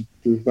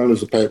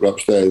a paper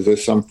upstairs.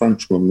 There's some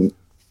French woman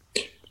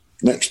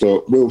next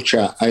door. We'll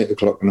chat 8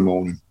 o'clock in the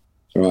morning.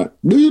 All right.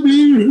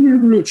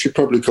 She's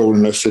probably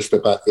calling her sister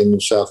back in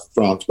the south of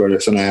France where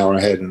it's an hour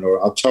ahead. And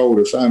I've told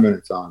her so many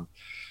times.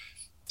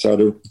 So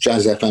the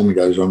Jazz FM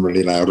goes on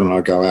really loud and I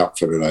go out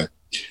for the day.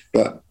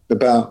 But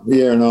about a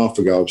year and a half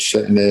ago, I was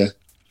sitting there.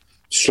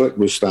 Slick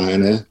was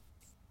staying there.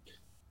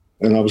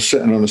 And I was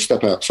sitting on a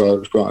step outside. It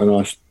was quite a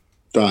nice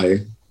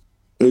day.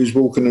 Who's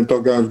walking the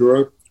dog over the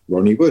road?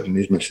 Ronnie Wood and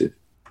his missus.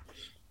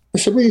 I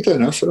said, "What are you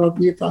doing?" I said,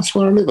 "That's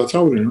where I live." I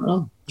told him,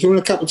 "Oh, do you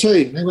want a cup of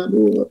tea?" And he went,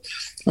 "Oh."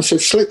 I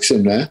said, "Slick's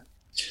in there."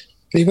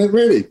 And he went,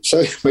 "Really?"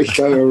 So we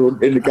go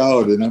in the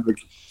garden and have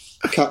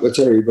a cup of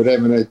tea with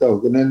them and their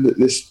dog. And then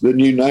the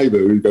new neighbour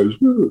who goes,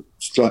 "Ooh."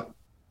 It's like,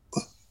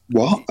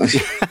 what?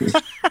 It's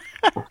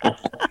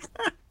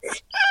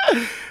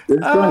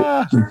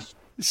great.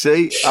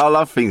 See, I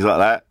love things like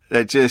that.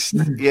 They're just,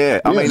 I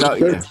mean,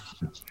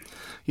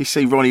 you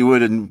see Ronnie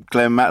Wood and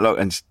Glenn Matlock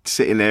and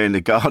sitting there in the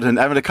garden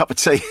having a cup of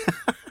tea.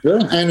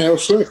 And El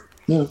Slick.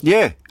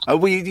 Yeah.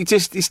 It's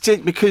just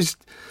because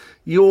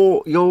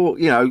you're, you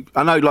know,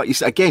 I know, like you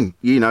said, again,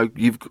 you know,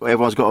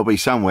 everyone's got to be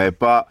somewhere,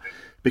 but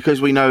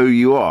because we know who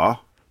you are,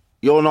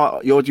 you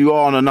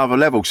are on another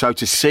level. So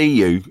to see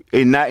you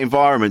in that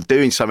environment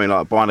doing something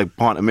like buying a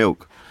pint of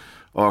milk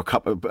or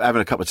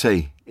having a cup of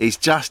tea, it's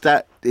just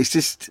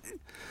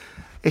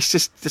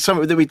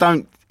something that we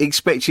don't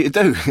expect you to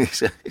do.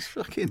 It's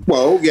fucking...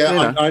 Well, yeah, you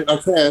know.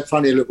 I'll tell you a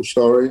funny little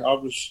story. I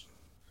was,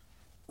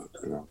 I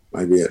don't know,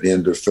 maybe at the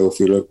end of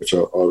Filthy Look,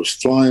 so I was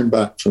flying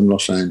back from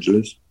Los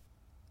Angeles,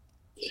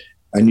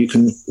 and you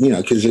can, you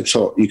know, because it's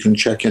hot, you can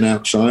check in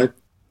outside.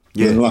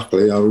 Yeah. And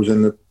luckily, I was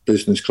in the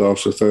business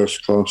class, the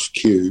first class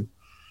queue,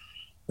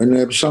 and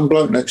there was some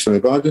bloke next to me,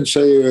 but I didn't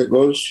see who it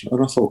was,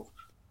 and I thought,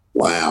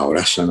 wow,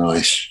 that's a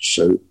nice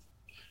suit.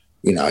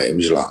 You know, it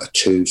was like a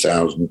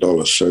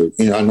 $2,000 suit,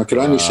 you know, and I could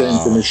only see him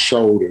from his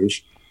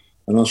shoulders.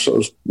 And I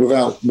sort of,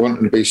 without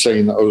wanting to be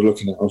seen that I was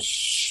looking at, I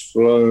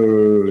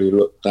slowly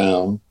looked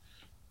down,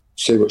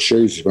 see what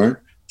shoes he's wearing.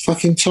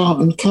 Fucking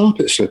tartan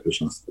carpet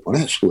slippers. And I thought, well,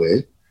 that's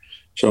weird.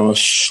 So I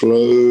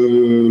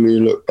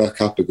slowly looked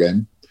back up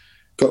again,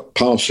 got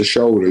past the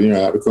shoulder, you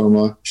know, out the corner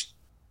of my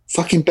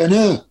fucking Ben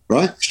Hur,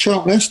 right? It's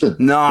Charlton Heston.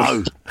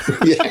 No.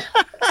 Yeah.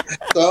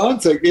 So I'm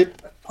thinking,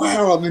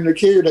 wow, I'm in the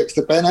queue next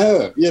to Ben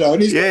Hur, you know,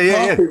 and he's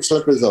got carpet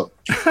slippers on.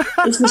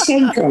 It's the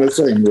same kind of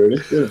thing,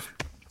 really. Yeah.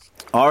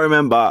 I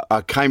remember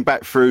I came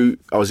back through,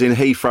 I was in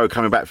Heathrow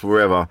coming back from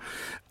wherever,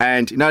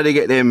 and you know they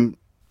get them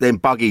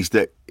buggies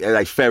that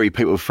they ferry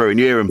people through, and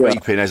you hear them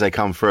beeping as they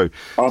come through.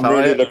 I'm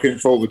really looking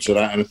forward to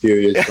that in a few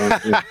years'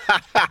 time. Yeah.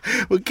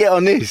 Well, get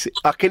on this.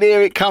 I can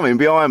hear it coming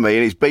behind me,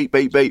 and it's beep,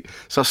 beep, beep.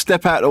 So I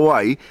step out of the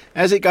way.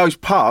 As it goes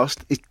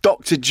past, it's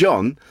Dr.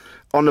 John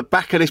on the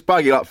back of this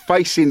buggy, like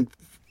facing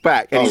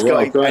back,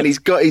 and he's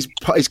got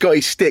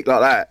his stick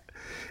like that,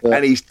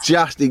 and he's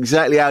just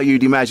exactly how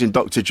you'd imagine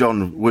Dr.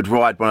 John would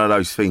ride one of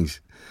those things.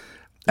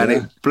 And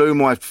it blew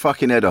my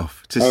fucking head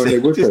off to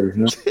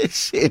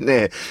sitting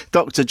there.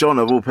 Dr. John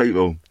of all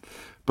people.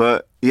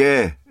 But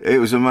yeah, it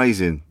was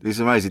amazing. It's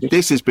amazing.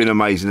 This has been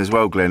amazing as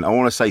well, Glenn. I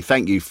want to say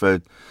thank you for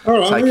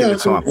taking the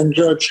time. I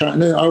enjoyed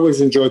chatting. I always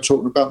enjoy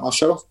talking about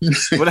myself.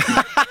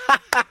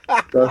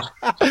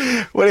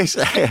 Well,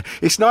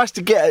 it's nice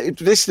to get.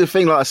 This is the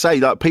thing, like I say,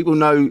 like people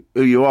know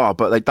who you are,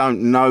 but they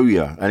don't know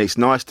you, and it's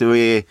nice to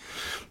hear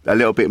a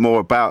little bit more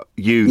about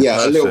you.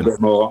 Yeah, a little bit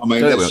more. I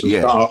mean,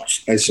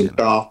 there's some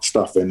dark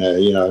stuff in there.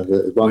 You know,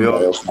 one day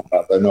will come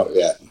up, but not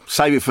yet.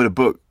 Save it for the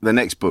book, the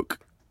next book.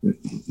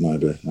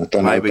 Maybe. I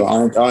don't know. But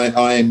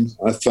I'm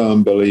a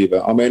firm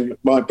believer. I mean,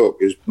 my book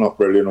is not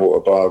really an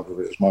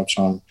autobiography. It's my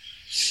time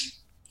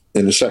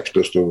in the Sex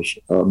Pistols.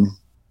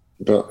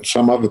 But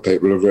some other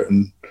people have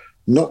written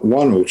not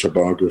one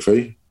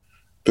autobiography,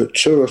 but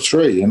 2 or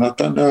 3. And I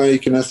don't know how you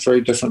can have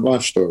 3 different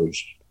life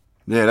stories.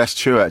 Yeah, that's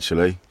true,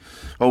 actually.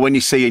 Or when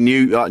you see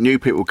new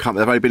people come,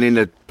 they've only been in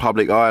the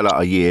public eye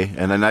like a year,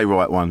 and then they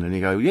write one, and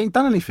you go, you ain't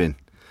done anything.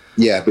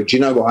 Yeah, but do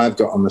you know what I've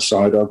got on the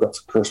side? I've got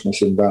for Christmas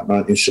in about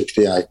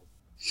 1968.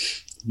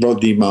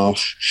 Rodney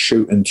Marsh,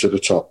 Shooting to the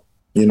Top.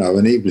 You know,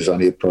 and he was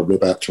only probably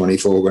about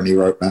 24 when he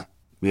wrote that.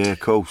 Yeah, of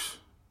course.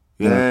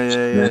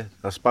 Yeah.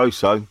 I suppose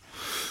so.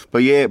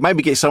 But yeah,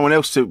 maybe get someone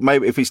else to,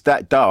 maybe if it's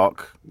that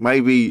dark,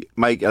 maybe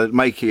make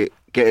it,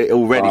 get it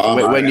all ready. I'm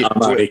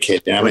only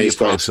kidding. I mean, it's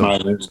got its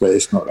moments, but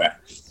it's not that.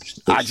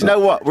 Do you know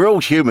what? We're all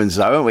humans,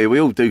 though, aren't we?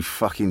 We all do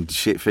fucking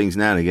shit things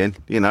now and again.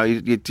 You know,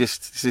 it's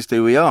just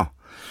who we are.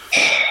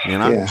 You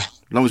know, as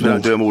long as we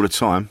don't do them all the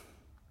time.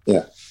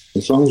 Yeah,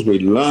 as long as we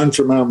learn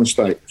from our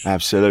mistakes.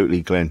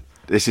 Absolutely, Glenn.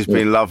 This has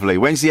been lovely.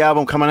 When's the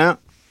album coming out?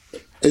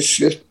 It's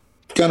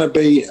going to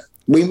be.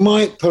 We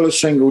might pull a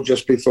single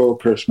just before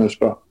Christmas,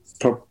 but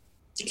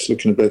it's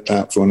looking a bit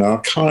doubtful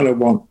now. I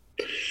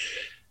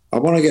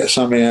want to get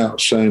something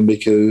out soon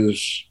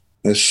because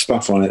there's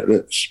stuff on it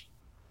that's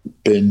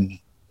been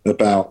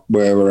about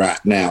where we're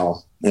at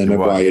now in a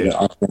way that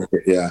I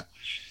think,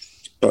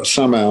 But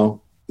somehow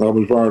I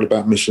was worried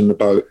about missing the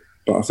boat,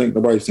 but I think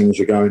the way things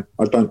are going,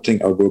 I don't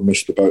think I will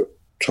miss the boat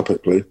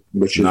topically,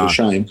 which is a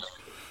shame.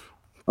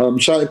 So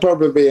it'll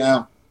probably be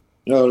out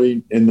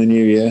early in the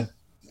new year.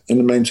 In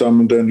the meantime,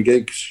 I'm doing the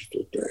gigs.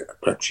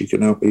 Perhaps you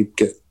can help me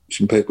get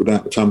some people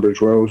down to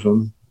Tunbridge Wells.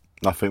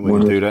 I think we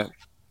can do that.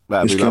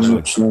 That'd be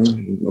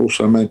lovely.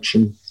 Also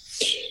mention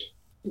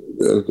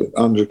the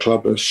Under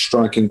Club, a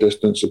striking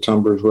distance of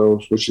Tunbridge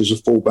Wells, which is a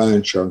full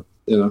band show,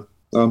 you know.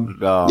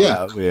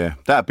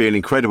 That'd be an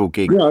incredible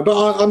gig. Yeah,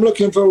 but I'm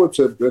looking forward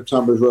to the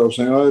Tunbridge Wells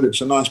thing. I heard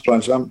it's a nice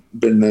place. I haven't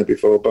been there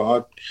before, but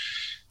I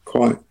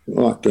quite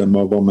like doing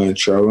my one-man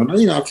show. And,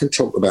 you know, I can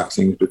talk about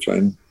things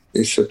between.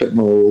 It's a bit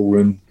more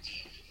all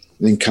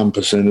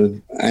encompassing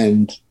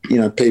and,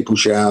 you know, people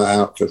shout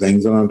out for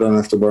things and I don't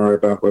have to worry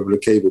about whether the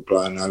keyboard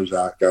player knows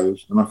how it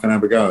goes and I can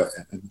have a go at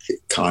it. And it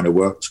kind of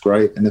works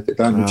great. And if it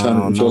don't,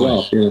 turn it into a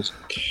laugh. Yes.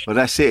 Well,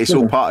 that's it. It's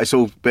all part. It's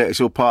all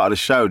part of the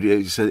show.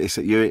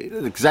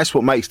 Because that's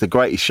what makes the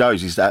greatest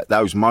shows is that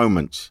those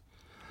moments.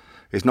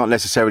 It's not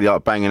necessarily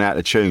like banging out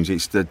the tunes.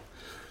 It's the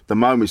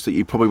moments that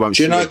you probably won't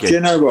see again. Do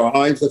you know what?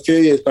 A few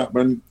years back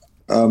when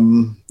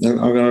I'm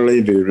going to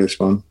leave you with this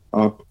one.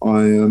 I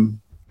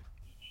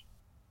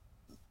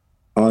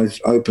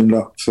opened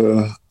up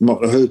for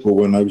Motley Hoople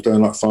when they was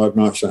doing like 5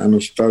 nights at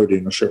Emma's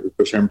Stadium, a ship with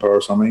Bush Empire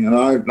or something, and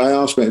they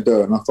asked me to do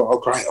it, and I thought, oh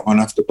great, I won't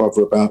have to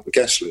bother about the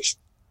guest list.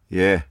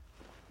 Yeah.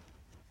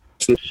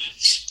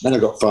 Then I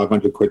got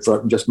 500 quid for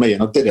it, and just me,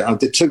 and I did it. I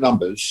did 2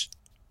 numbers,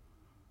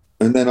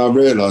 and then I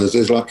realised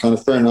there's like kind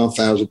of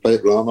 3,500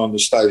 people. I'm on the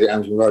stage at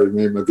Hampton Road with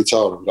me and my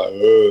guitar. I'm like,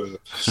 ugh.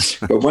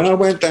 But when I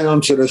went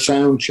down to the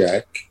sound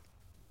check,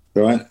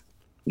 right,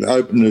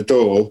 opened the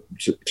door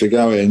to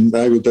go in,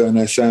 they were doing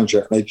their sound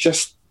check. They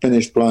just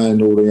finished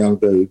playing All the Young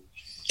Dude,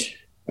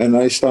 and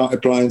they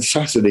started playing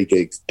Saturday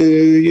gigs. Do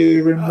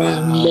you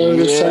remember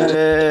the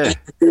Saturday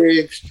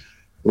gigs?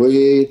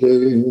 We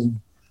do.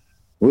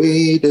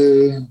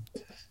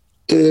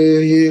 Do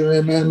you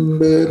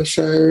remember the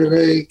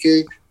Saturday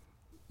gigs?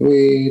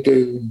 We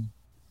do.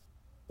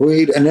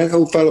 And then it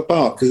all fell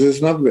apart because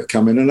there's another bit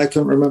coming and they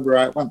couldn't remember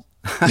how it went.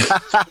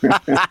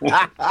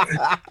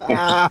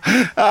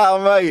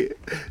 Oh, mate.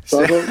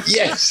 So I thought,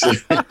 yes.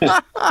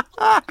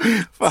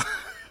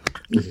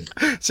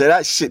 So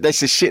that's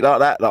the shit like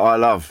that I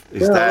love. I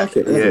like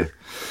it. Yeah.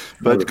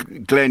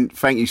 But Glenn,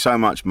 thank you so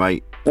much,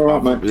 mate. All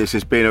right, mate. This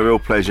has been a real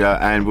pleasure,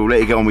 and we'll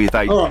let you go on with your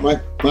day. All right, mate.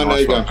 There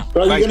you go.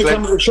 But you're going to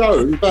come to the show?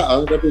 You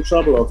better. There'll be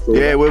trouble after all.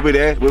 Yeah, we'll be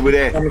there. We'll be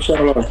there. Come and say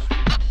hello.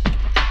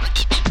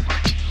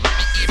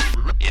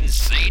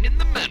 Insane in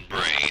the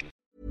Membrane.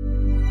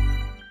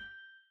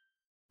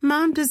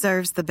 Mom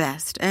deserves the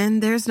best,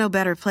 and there's no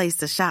better place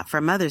to shop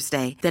for Mother's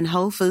Day than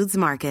Whole Foods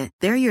Market.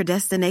 They're your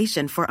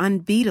destination for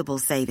unbeatable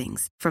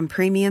savings, from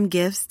premium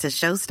gifts to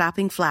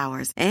show-stopping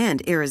flowers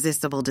and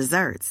irresistible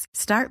desserts.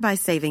 Start by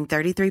saving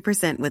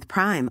 33% with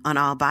Prime on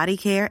all body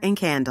care and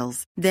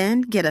candles.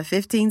 Then get a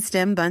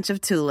 15-stem bunch of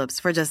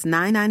tulips for just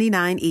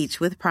 $9.99 each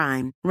with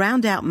Prime.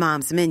 Round out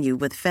Mom's menu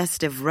with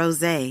festive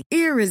rosé,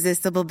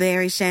 irresistible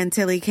berry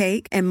chantilly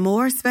cake, and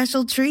more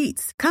special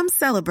treats. Come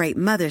celebrate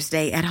Mother's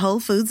Day at Whole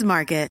Foods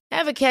Market.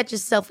 Ever catch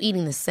yourself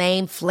eating the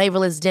same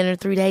flavorless dinner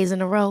 3 days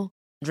in a row?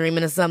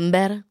 Dreaming of something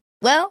better?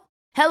 Well,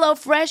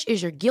 HelloFresh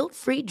is your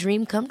guilt-free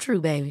dream come true,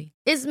 baby.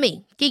 It's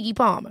me, Keke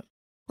Palmer.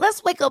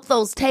 Let's wake up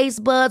those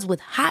taste buds with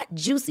hot,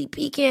 juicy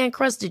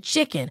pecan-crusted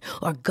chicken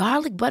or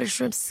garlic butter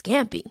shrimp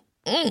scampi.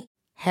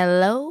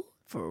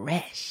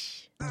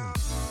 HelloFresh.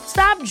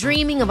 Stop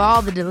dreaming of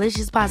all the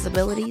delicious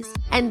possibilities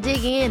and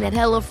dig in at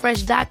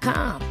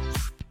HelloFresh.com.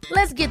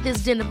 Let's get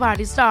this dinner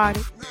party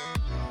started.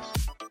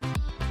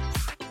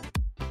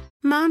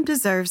 Mom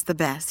deserves the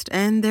best,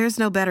 and there's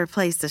no better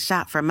place to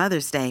shop for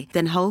Mother's Day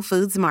than Whole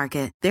Foods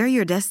Market. They're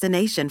your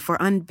destination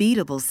for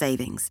unbeatable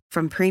savings,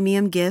 from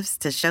premium gifts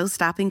to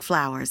show-stopping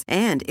flowers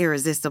and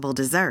irresistible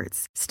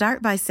desserts.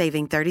 Start by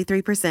saving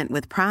 33%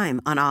 with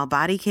Prime on all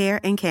body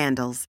care and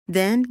candles.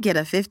 Then get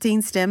a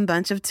 15-stem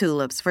bunch of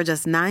tulips for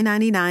just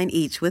 $9.99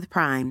 each with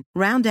Prime.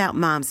 Round out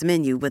Mom's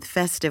menu with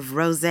festive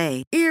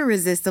rosé,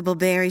 irresistible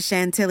berry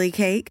chantilly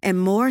cake,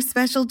 and more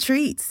special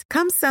treats.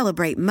 Come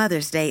celebrate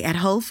Mother's Day at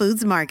Whole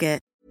Foods Market.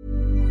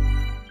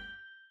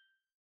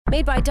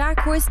 Made by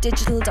darkhorse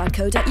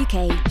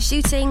digital.co.uk.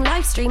 Shooting,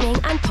 live streaming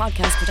and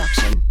podcast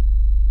production.